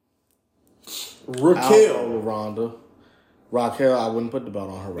 Raquel. I'll go with Ronda. Raquel, I wouldn't put the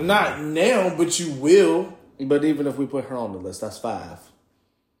belt on her right Not now, but you will. But even if we put her on the list, that's 5.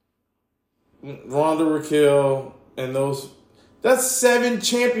 Ronda, Raquel, and those. That's 7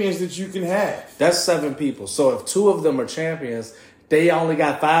 champions that you can have. That's 7 people. So if 2 of them are champions, they only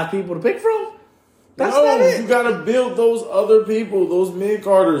got 5 people to pick from? That's not it. You got to build those other people, those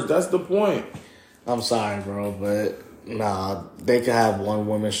mid-carders. That's the point. I'm sorry, bro, but nah, they could have one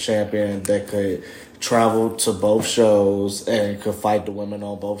women's champion that could travel to both shows and could fight the women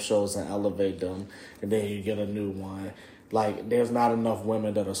on both shows and elevate them, and then you get a new one. Like, there's not enough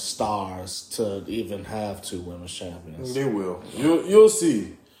women that are stars to even have 2 women's champions. They will. You'll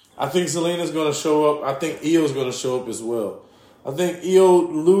see. I think Selena's going to show up. I think Io's going to show up as well. I think Io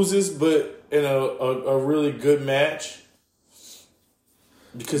loses, but in a really good match.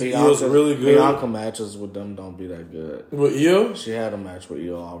 Because Io's really good. Bianca matches with them don't be that good. With Io? She had a match with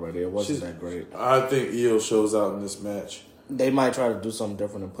Io already. It wasn't that great. I think Io shows out in this match. They might try to do something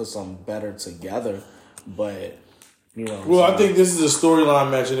different and put something better together, but, you know. Well, I think this is a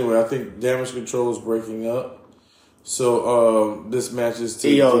storyline match anyway. I think Damage Control is breaking up. So, this match is...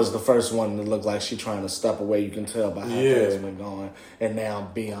 Io is the first one that looked like she's trying to step away. You can tell by how things been going. And now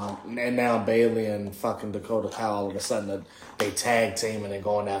Bailey and fucking Dakota Kai, all of a sudden, they tag teaming and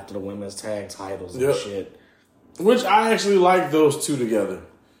going after the women's tag titles and shit. Which I actually like those 2 together.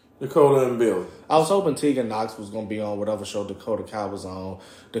 Dakota and Bailey. I was hoping Tegan Knox was going to be on whatever show Dakota Kai was on.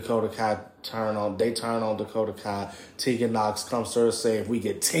 Dakota Kai turn on Dakota Kai. Tegan Knox comes to her save. We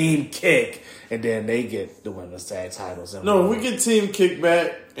get Team Kick, and then they get the women's tag titles. No, we get Team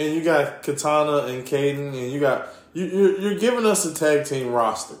Kickback, and you got Katana and Kaden, and you got you're giving us a tag team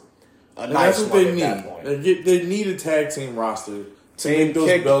roster. And nice that's what they need. They need a tag team roster to make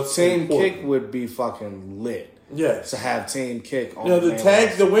those belts. Team Kick would be fucking lit. Yes. To have Team Kick on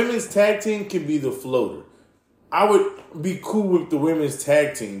the women's tag team can be the floater. I would be cool with the women's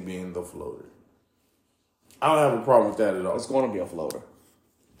tag team being the floater. I don't have a problem with that at all. It's going to be a floater.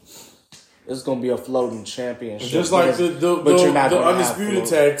 It's going to be a floating championship. Just like the undisputed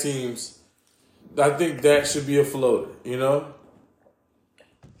tag teams, I think that should be a floater, you know?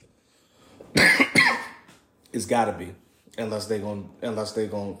 It's got to be. Unless they going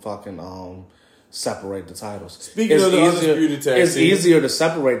fucking separate the titles. Speaking of the undisputed tag it's team, easier to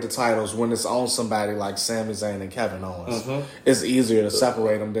separate the titles when it's on somebody like Sami Zayn and Kevin Owens. Mm-hmm. It's easier to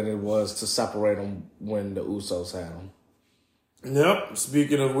separate them than it was to separate them when the Usos had them. Yep.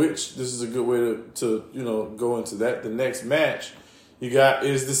 Speaking of which, this is a good way to go into that. The next match you got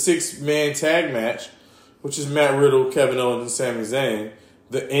is the 6-man tag match, which is Matt Riddle, Kevin Owens, and Sami Zayn,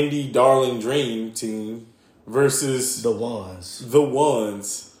 the Indie Darling Dream team versus the Ones.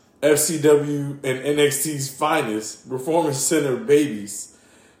 FCW and NXT's finest, Performance Center babies,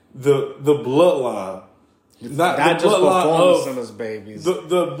 the bloodline, not just Performance Center's babies,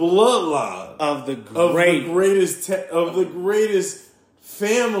 the bloodline of the greatest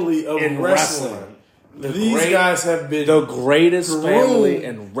family of wrestling. These guys have been the greatest family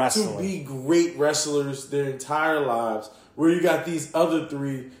in wrestling to be great wrestlers their entire lives. Where you got these other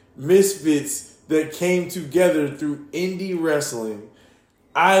 3 misfits that came together through indie wrestling.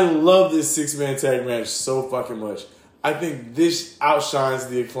 I love this 6-man tag match so fucking much. I think this outshines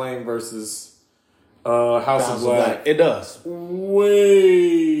the Acclaim versus House of Black. It does.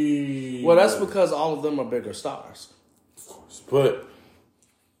 Way. Well, that's because all of them are bigger stars. Of course. But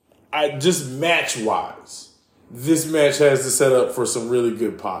just match-wise, this match has the setup for some really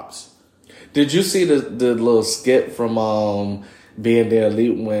good pops. Did you see the little skit from Being the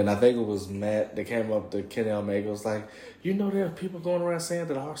Elite when I think it was Matt that came up to Kenny Omega? Was like, you know, there are people going around saying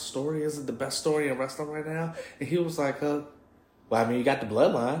that our story isn't the best story in wrestling right now, and he was like, well, I mean, you got the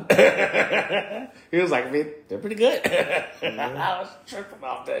bloodline. He was like, I mean, they're pretty good. I was tripping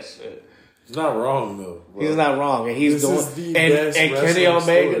off that shit. He's not wrong though. Bro. He's not wrong, and he's doing and Kenny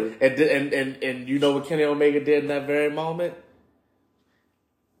Omega and you know what Kenny Omega did in that very moment?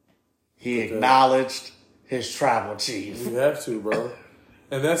 He acknowledged his tribal chief. You have to, bro.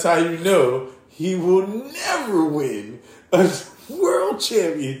 And that's how you know he will never win a world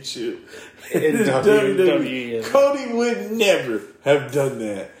championship in WWE. Cody would never have done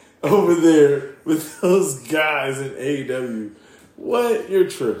that over there with those guys in AEW. What? You're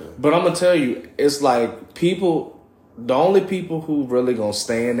tripping. But I'm going to tell you, it's like people the only people who really gonna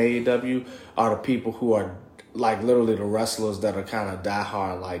stay in AEW are the people who are like literally the wrestlers that are kind of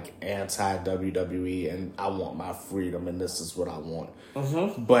diehard, like anti WWE, and I want my freedom, and this is what I want.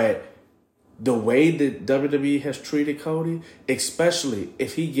 But the way that WWE has treated Cody, especially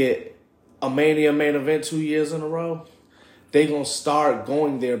if he get a Mania main event 2 years in a row, they gonna start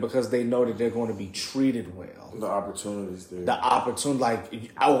going there because they know that they're going to be treated well. The opportunities there. The opportunity,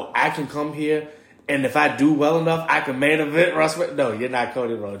 like I can come here. And if I do well enough, I can main event WrestleMania. No, you're not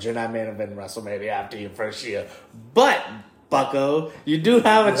Cody Rhodes. You're not main event WrestleMania after your first year. But, bucko, you do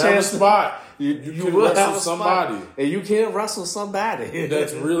have a chance. Have a spot. You can will wrestle have a somebody. Spot. And you can wrestle somebody.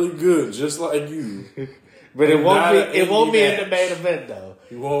 That's really good, just like you. But it won't be in the main event, though.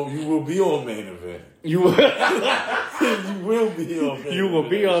 You will be on main event. You will. You will be on main event. You will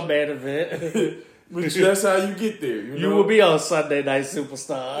be on main event. But that's how you get there. You will be on Sunday Night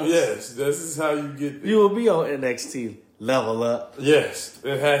Superstars. Yes, this is how you get there. You will be on NXT Level Up. Yes,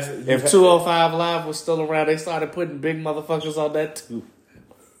 it has. If 205 Live was still around, they started putting big motherfuckers on that too.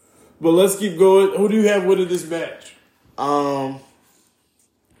 But let's keep going. Who do you have winning this match?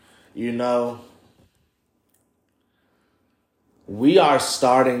 We are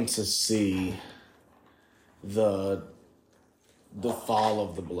starting to see the fall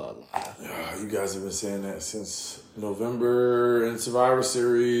of the bloodline. You guys have been saying that since November in Survivor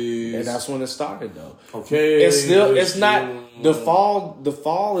Series. And that's when it started, though. Okay. It's not, the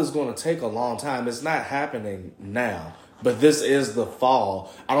fall is going to take a long time. It's not happening now. But this is the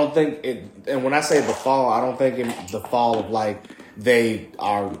fall. I don't think and when I say the fall, I don't think the fall of like they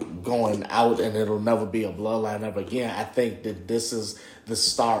are going out and it'll never be a bloodline ever again. I think that this is the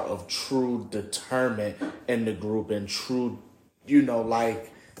start of true determinant in the group and true,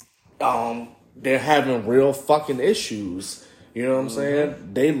 they're having real fucking issues. You know what I'm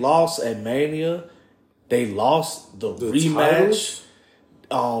saying? They lost at Mania. They lost the rematch.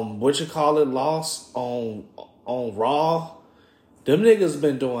 Lost on Raw. Them niggas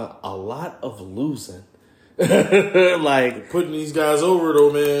been doing a lot of losing. Like putting these guys over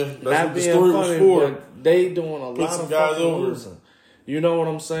though, man. That's what the story was for. But they doing a lot of fucking losing. You know what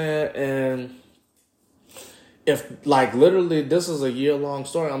I'm saying? And if, like, literally this is a year-long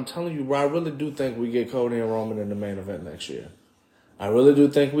story, I'm telling you, bro, I really do think we get Cody and Roman in the main event next year. I really do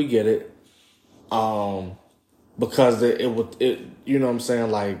think we get it. Because it you know what I'm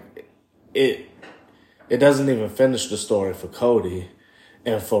saying, like, it doesn't even finish the story for Cody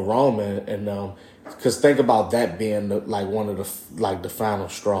and for Roman, and because think about that being one of the final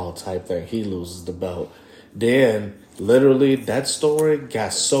straw type thing. He loses the belt, then literally that story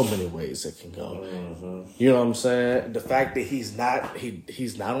got so many ways it can go. You know what I'm saying? The fact that he's not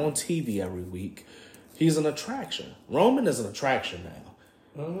on TV every week, he's an attraction. Roman is an attraction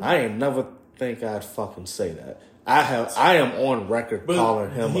now. I ain't never think I'd fucking say that. I am on record calling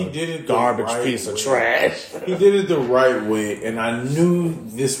him a garbage piece of trash. He did it the right way, and I knew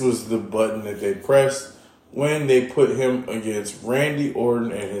this was the button that they pressed when they put him against Randy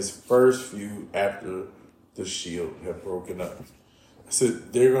Orton in his first feud after the Shield had broken up. I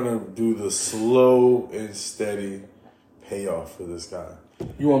said, they're going to do the slow and steady payoff for this guy.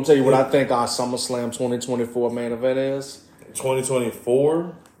 You want me to tell you what I think our SummerSlam 2024 main event is?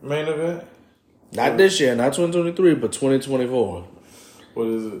 2024 main event? Not this year, not 2023, but 2024. What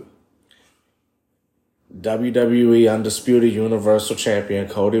is it? WWE Undisputed Universal Champion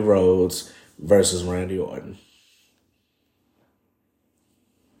Cody Rhodes versus Randy Orton.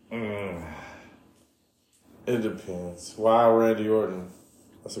 It depends. Why Randy Orton?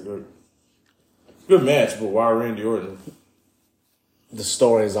 That's a good match, but why Randy Orton? The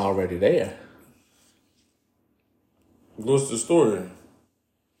story is already there. What's the story?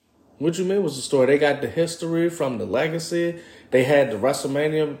 What you mean was the story? They got the history from the legacy. They had the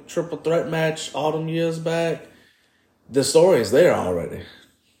WrestleMania triple threat match all them years back. The story is there already.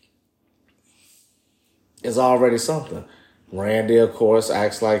 It's already something. Randy, of course,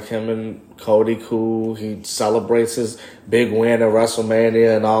 acts like him and Cody cool. He celebrates his big win at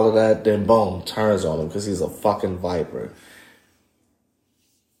WrestleMania and all of that. Then boom, turns on him because he's a fucking viper.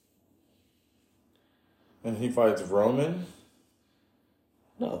 And he fights Roman?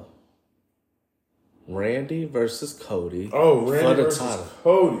 No. Randy versus Cody. Oh, Randy for the versus title.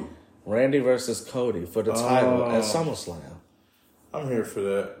 Cody. Randy versus Cody for the title at SummerSlam. I'm here for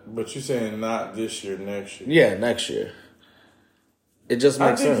that. But you're saying not this year, next year. Yeah, next year. It just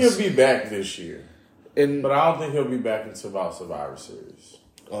makes sense. I think he'll be back this year. But I don't think he'll be back until about Survivor Series.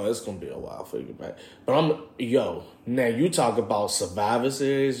 Oh, it's gonna be a while for you to get back. But now you talk about Survivor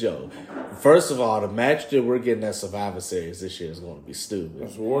Series, First of all, the match that we're getting at Survivor Series this year is gonna be stupid.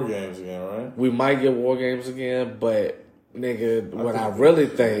 It's War Games again, right? We might get War Games again, but nigga, what I really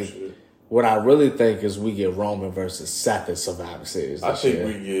think is we get Roman versus Seth at Survivor Series this year.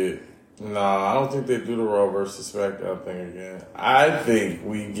 We get. Nah, I don't think they do the Raw versus SmackDown thing again. I think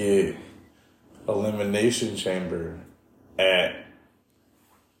we get Elimination Chamber at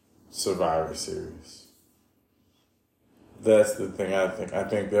Survivor Series. That's the thing I think. I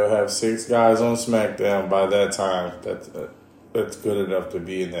think they'll have 6 guys on SmackDown by that time. That's good enough to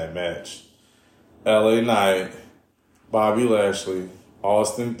be in that match. LA Knight, Bobby Lashley,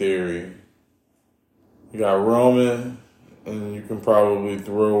 Austin Theory. You got Roman, and you can probably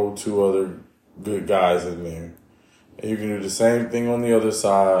throw 2 other good guys in there. And you can do the same thing on the other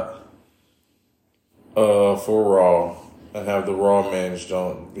side for Raw, and have the Raw men's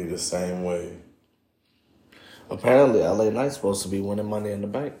don't be the same way. Apparently, LA Knight's supposed to be winning Money in the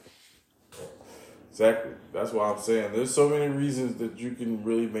Bank. Exactly. That's what I'm saying. There's so many reasons that you can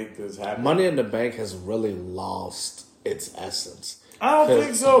really make this happen. Money in the Bank has really lost its essence. I don't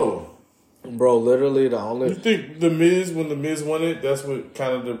think so. Bro, literally the only... You think The Miz, when The Miz won it, that's what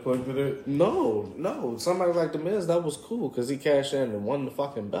kind of depleted it? No. Somebody like The Miz, that was cool because he cashed in and won the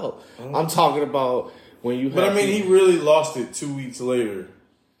fucking belt. I'm talking about when you... But I mean, he really lost it 2 weeks later.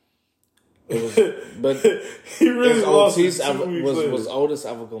 It was, but he really lost it 2 weeks later. Was Otis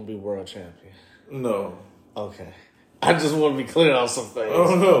ever going to be world champion? No. Okay. I just want to be clear on some things.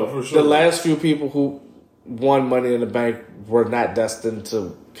 Oh, no, for sure. The last few people who won Money in the Bank were not destined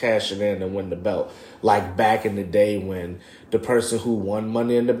to cash it in and win the belt. Like back in the day when the person who won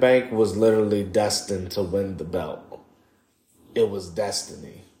Money in the Bank was literally destined to win the belt. It was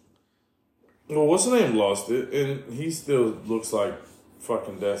destiny. Well, what's the name lost it, and he still looks like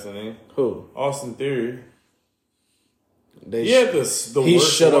fucking destiny. Who? Austin Theory. He worst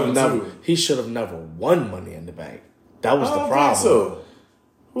should have one never. too. He should have never won Money in the Bank. That was I the don't problem. think so.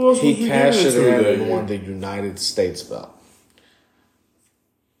 Who else He cashed it in and year? won the United States belt.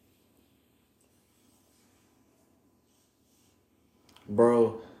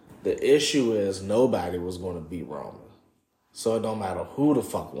 Bro, the issue is nobody was going to beat Roman. So it don't matter who the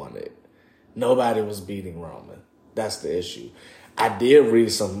fuck won it. Nobody was beating Roman. That's the issue. I did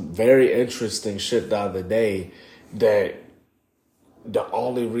read some very interesting shit the other day that the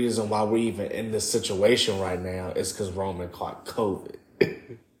only reason why we're even in this situation right now is because Roman caught COVID.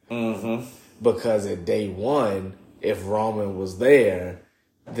 Mm-hmm. Because at day 1, if Roman was there,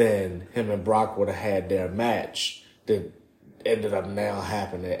 then him and Brock would have had their match that ended up now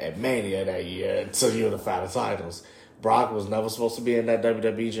happening at Mania that year to unify the titles. Brock was never supposed to be in that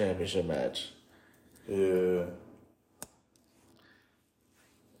WWE Championship match. Yeah.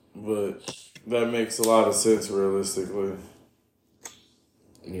 But that makes a lot of sense realistically.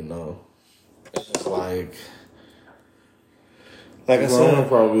 You know, it's like I said, Roman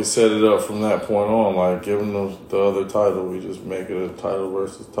probably set it up from that point on, like give him the other title, we just make it a title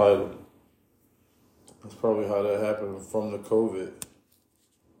versus title. That's probably how that happened from the COVID.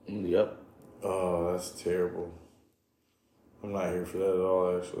 Yep. Oh, that's terrible. I'm not here for that at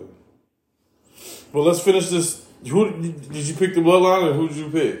all, actually. Well, let's finish this. Who did you pick the bloodline, or who did you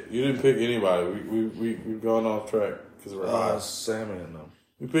pick? You didn't pick anybody. We've gone off track because we're high. Sammy and them.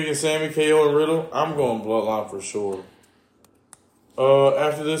 You picking Sammy, KO, and Riddle? I'm going bloodline for sure.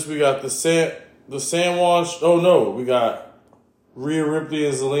 After this, we got the San Juan. We got Rhea Ripley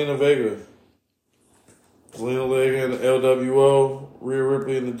and Zelina Vega. Zelina Vega in the LWO. Rhea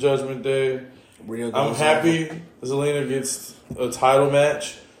Ripley in the Judgment Day. I'm happy Zelina gets a title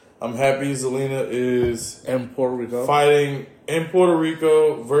match. I'm happy Zelina is in Puerto Rico fighting in Puerto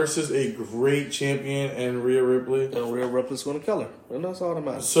Rico versus a great champion and Rhea Ripley. And Rhea Ripley's going to kill her. And that's all that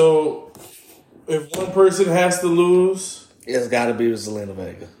matters. So, if one person has to lose, it's got to be Zelina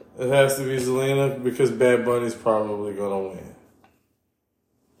Vega. It has to be Zelina because Bad Bunny's probably going to win.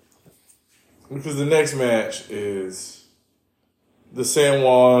 Because the next match is the San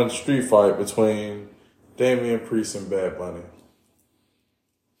Juan street fight between Damian Priest and Bad Bunny.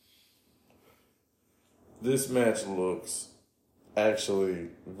 This match looks actually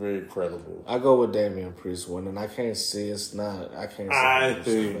very credible. I go with Damian Priest winning. I can't see it's not. I can't. I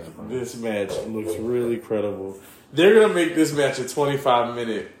think this match looks really credible. They're gonna make this match a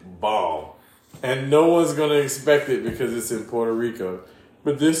 25-minute bomb, and no one's gonna expect it because it's in Puerto Rico.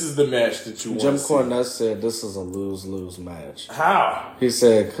 But this is the match that you want. Jim Cornette said this is a lose-lose match. How? He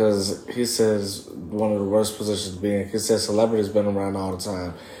said because he says one of the worst positions to be in. He said celebrities been around all the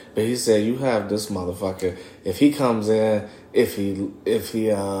time. But he said, you have this motherfucker. If he comes in if he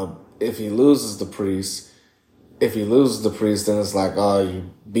loses the Priest, then it's like, oh, you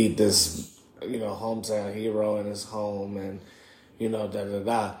beat this, hometown hero in his home, and da da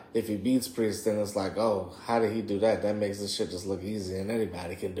da. If he beats Priest, then it's like, oh, how did he do that? That makes this shit just look easy, and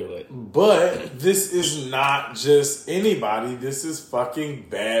anybody can do it. But this is not just anybody. This is fucking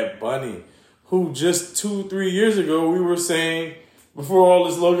Bad Bunny, who just 2-3 years ago we were saying, before all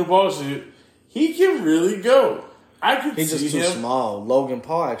this Logan Paul shit, he can really go. I can see him. He's just too small. Logan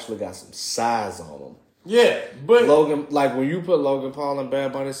Paul actually got some size on him. Yeah, but Logan, like when you put Logan Paul and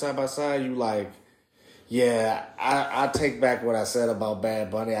Bad Bunny side by side, you like, yeah, I take back what I said about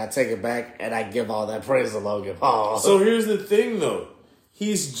Bad Bunny. I take it back and I give all that praise to Logan Paul. So here's the thing, though,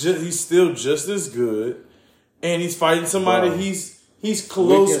 he's still just as good, and he's fighting somebody he's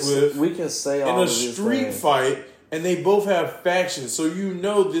close with. We can say all in a street fight. And they both have factions, so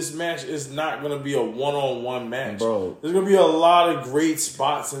this match is not going to be a one-on-one match. Bro, there's going to be a lot of great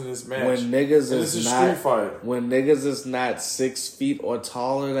spots in this match. When niggas is not street fight. When niggas is not 6 feet or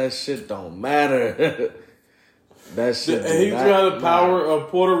taller, that shit don't matter. That shit. And he's got the power of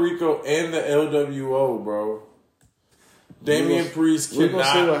Puerto Rico and the LWO, bro. Damian Priest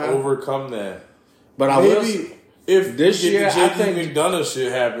cannot overcome that. But if this year, I think McDonough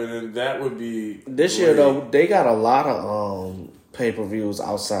shit happen, and that would be this year though. They got a lot of pay-per-views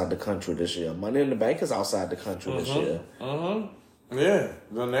outside the country this year. Money in the Bank is outside the country this year. Yeah,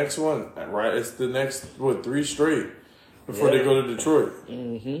 the next one, right? It's the next 3 straight before they go to Detroit.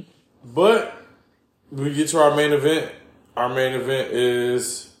 But we get to our main event. Our main event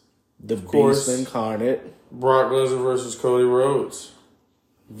is the Beast Incarnate, Brock Lesnar versus Cody Rhodes.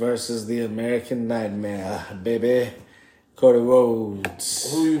 Versus the American Nightmare, baby. Cody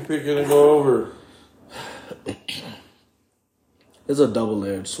Rhodes. Who are you picking to go over? It's a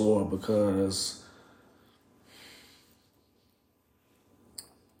double-edged sword because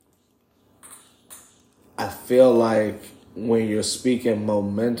I feel like when you're speaking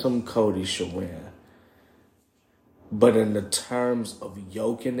momentum, Cody should win. But in the terms of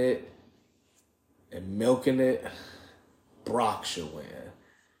yoking it and milking it, Brock should win.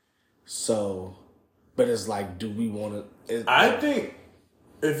 So, but it's like, do we want to? I think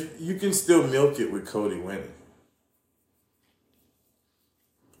if you can still milk it with Cody winning.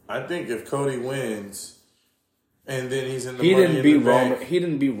 I think if Cody wins, and then he's in the Money in the Bank. He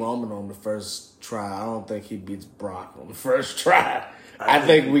didn't beat Roman on the first try. I don't think he beats Brock on the first try. I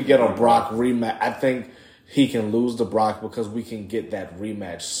think we get a Brock rematch. I think he can lose to Brock because we can get that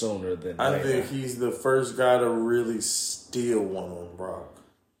rematch sooner than later. I think he's the first guy to really steal one on Brock.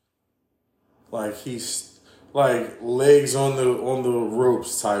 Like he's like legs on the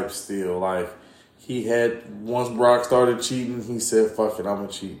ropes type steal. Like he had once Brock started cheating, he said, "Fuck it, I'm gonna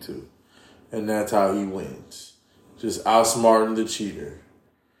cheat too," and that's how he wins. Just outsmarting the cheater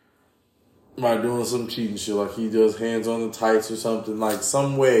by doing some cheating shit, like he does hands on the tights or something. Like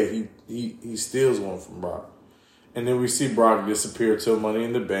some way he steals one from Brock, and then we see Brock disappear till Money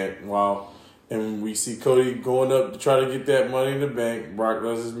in the Bank. And we see Cody going up to try to get that Money in the Bank. Brock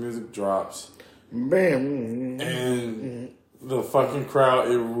does his music drops. Bam. And the fucking crowd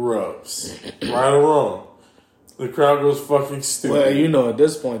erupts. Right or wrong. The crowd goes fucking stupid. Well, at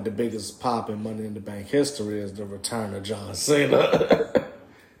this point, the biggest pop in Money in the Bank history is the return of John Cena.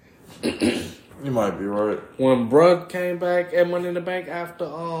 You might be right. When Brooke came back at Money in the Bank after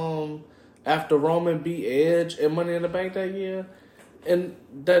Roman beat Edge at Money in the Bank that year, and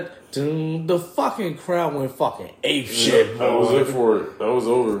the fucking crowd went fucking ape shit. That was it for it. That was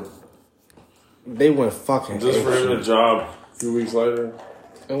over. They went fucking just ape for him shit. to job a few weeks later.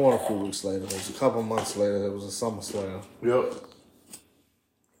 It wasn't a few weeks later. It was a couple months later. It was a SummerSlam. Yep.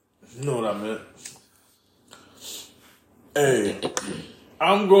 You know what I meant. Hey,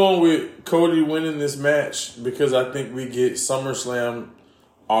 I'm going with Cody winning this match because I think we get SummerSlam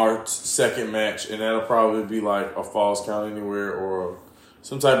our second match, and that'll probably be like a Falls Count Anywhere or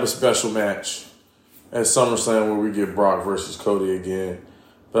some type of special match at SummerSlam where we get Brock versus Cody again.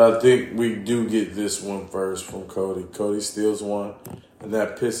 But I think we do get this one first from Cody. Cody steals one, and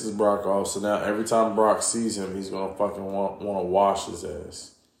that pisses Brock off. So now every time Brock sees him, he's going to fucking want to wash his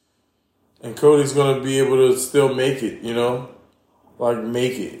ass. And Cody's going to be able to still make it, Like,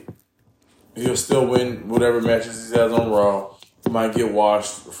 make it. He'll still win whatever matches he has on Raw. He might get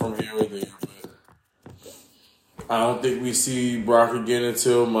washed from here or there. But I don't think we see Brock again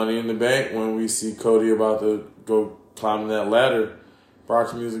until Money in the Bank when we see Cody about to go climbing that ladder.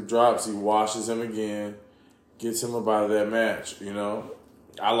 Brock's music drops, he washes him again, gets him up out of that match,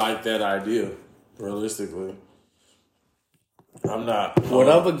 I like that idea, realistically. I'm not.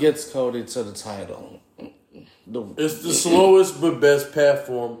 Whatever gets Cody to the title, It's the slowest but best path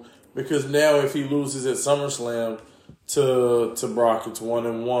for him because now if he loses at SummerSlam to Brock, it's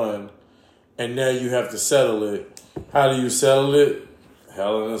 1-1, and now you have to settle it. How do you settle it?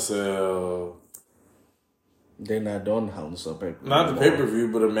 Hell in a Cell. They're not doing the Hell in a Cell pay-per-view. Not the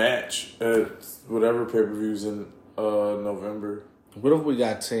pay-per-view, but a match at whatever pay-per-view's in November. What if we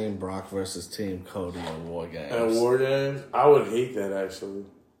got Team Brock versus Team Cody at War Games? At War Games? I would hate that, actually.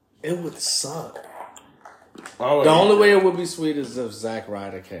 It would suck. The only way it would be sweet is if Zack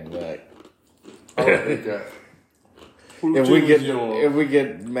Ryder came back. I would hate that. If we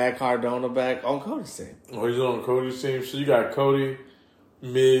get Matt Cardona back on Cody's team. Oh, he's on Cody's team? So you got Cody,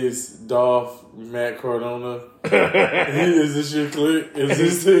 Miz, Dolph, Matt Cardona. Is this your clique?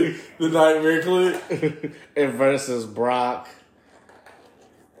 Is this the Nightmare clique? And versus Brock.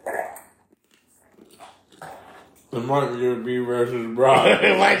 It might just be versus Brock.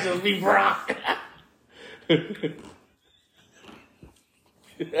 It might just be Brock.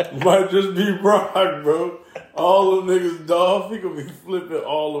 Might just be Brock, bro. All them niggas, Dolph, he gonna be flipping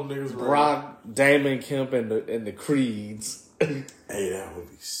all them niggas. Brock, Damon Kemp, and the Creeds. Hey, that would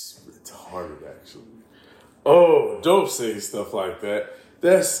be retarded, actually. Oh, don't say stuff like that.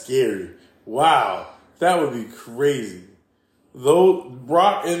 That's scary. Wow, that would be crazy. Though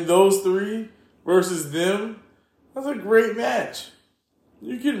Brock and those three versus them, that's a great match.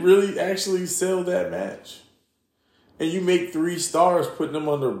 You could really actually sell that match. And you make 3 stars putting them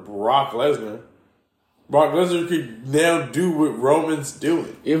under Brock Lesnar. Brock Lesnar could now do what Roman's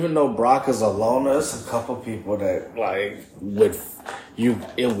doing. Even though Brock is a loner, there's a couple people that it would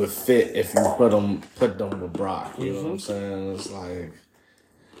fit if you put them with Brock. You know what I'm saying? It's like,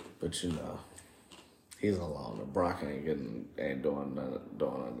 but he's a loner. Brock ain't doing none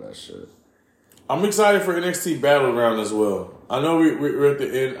of that shit. I'm excited for NXT Battleground as well. I know we're at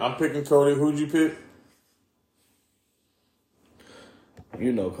the end. I'm picking Cody. Who'd you pick?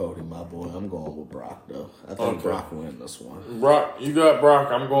 You know Cody, my boy. I'm going with Brock, though. I think Brock will win this one. Brock, you got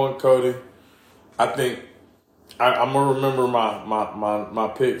Brock. I'm going Cody. I think I'm gonna remember my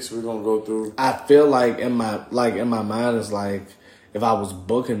picks. We're gonna go through. I feel like in my mind is like if I was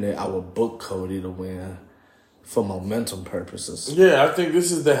booking it, I would book Cody to win for momentum purposes. Yeah, I think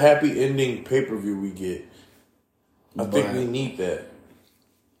this is the happy ending pay-per-view we get. I think we need that.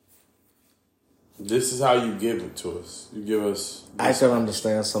 This is how you give it to us. You give us... I can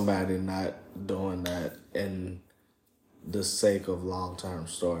understand somebody not doing that in the sake of long-term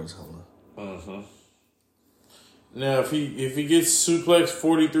storytelling. Mm-hmm. Now, if he gets suplexed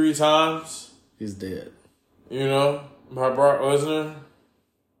 43 times... He's dead. You know, by Brock Lesnar,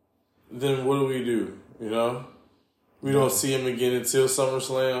 then what do? You know? We don't see him again until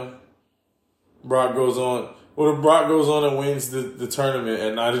SummerSlam. Brock goes on... Well, if Brock goes on and wins the tournament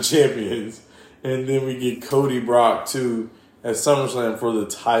at Night of Champions... And then we get Cody Brock, too, at SummerSlam for the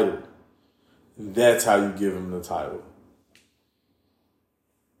title. And that's how you give him the title.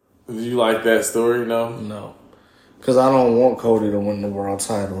 Do you like that story, no? No. Because I don't want Cody to win the world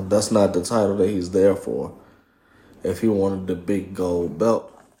title. That's not the title that he's there for. If he wanted the big gold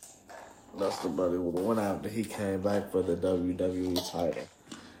belt, that's the belt he would have went after he came back for the WWE title.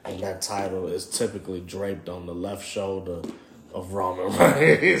 And that title is typically draped on the left shoulder of Roman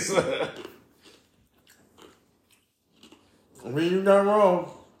Reigns. I mean, you're not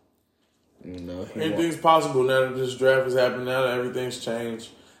wrong. Anything's possible now that this draft has happened, now that everything's changed.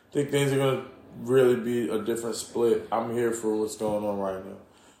 I think things are going to really be a different split. I'm here for what's going on right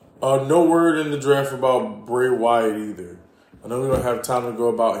now. No word in the draft about Bray Wyatt either. I know we don't have time to go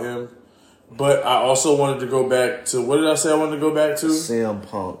about him. But I also wanted to go back to, what did I say I wanted to go back to? CM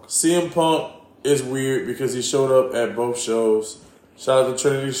Punk. CM Punk is weird because he showed up at both shows. Shout out to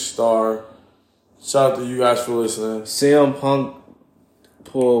Trinity Star. Shout out to you guys for listening. CM Punk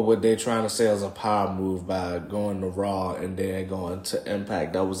pulled what they're trying to say as a power move by going to Raw and then going to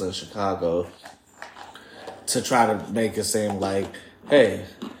Impact. That was in Chicago. To try to make it seem like, hey,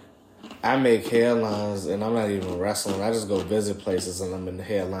 I make headlines and I'm not even wrestling. I just go visit places and I'm in the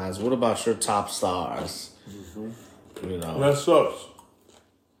headlines. What about your top stars? Mm-hmm. You know. That sucks.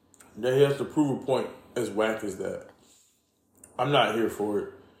 That he has to prove a point as whack as that. I'm not here for it.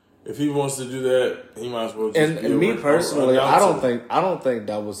 If he wants to do that, he might as well just and me personally, I don't think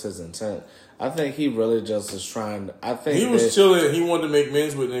that was his intent. I think he really just is trying. I think he was chilling. He wanted to make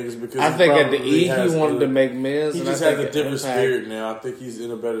men's with niggas because I think at the E he wanted to make men's. He just has a different spirit now. I think he's in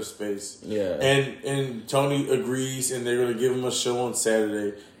a better space. Yeah, and Tony agrees, and they're gonna give him a show on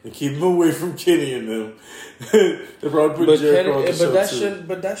Saturday and keep him away from Kenny and them. They probably put Jericho on the show too.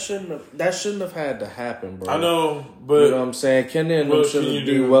 That shouldn't have had to happen, bro. I know, but you know what I'm saying. Kenny and them shouldn't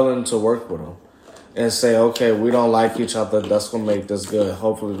be willing to work with him. and say, okay, we don't like each other. That's gonna make this good.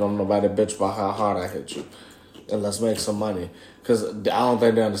 Hopefully, don't nobody bitch about how hard I hit you, and let's make some money. Because I don't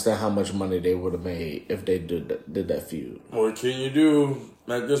think they understand how much money they would have made if they did that feud. What can you do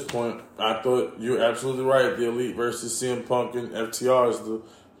at this point? I thought you're absolutely right. The Elite versus CM Punk and FTR is the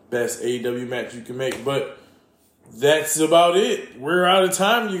best AEW match you can make. But that's about it. We're out of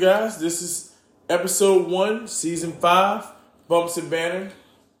time, you guys. This is episode 1, season 5, Bumps and Banner.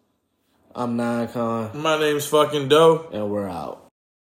 I'm Nikon. My name's fucking Doe. And we're out.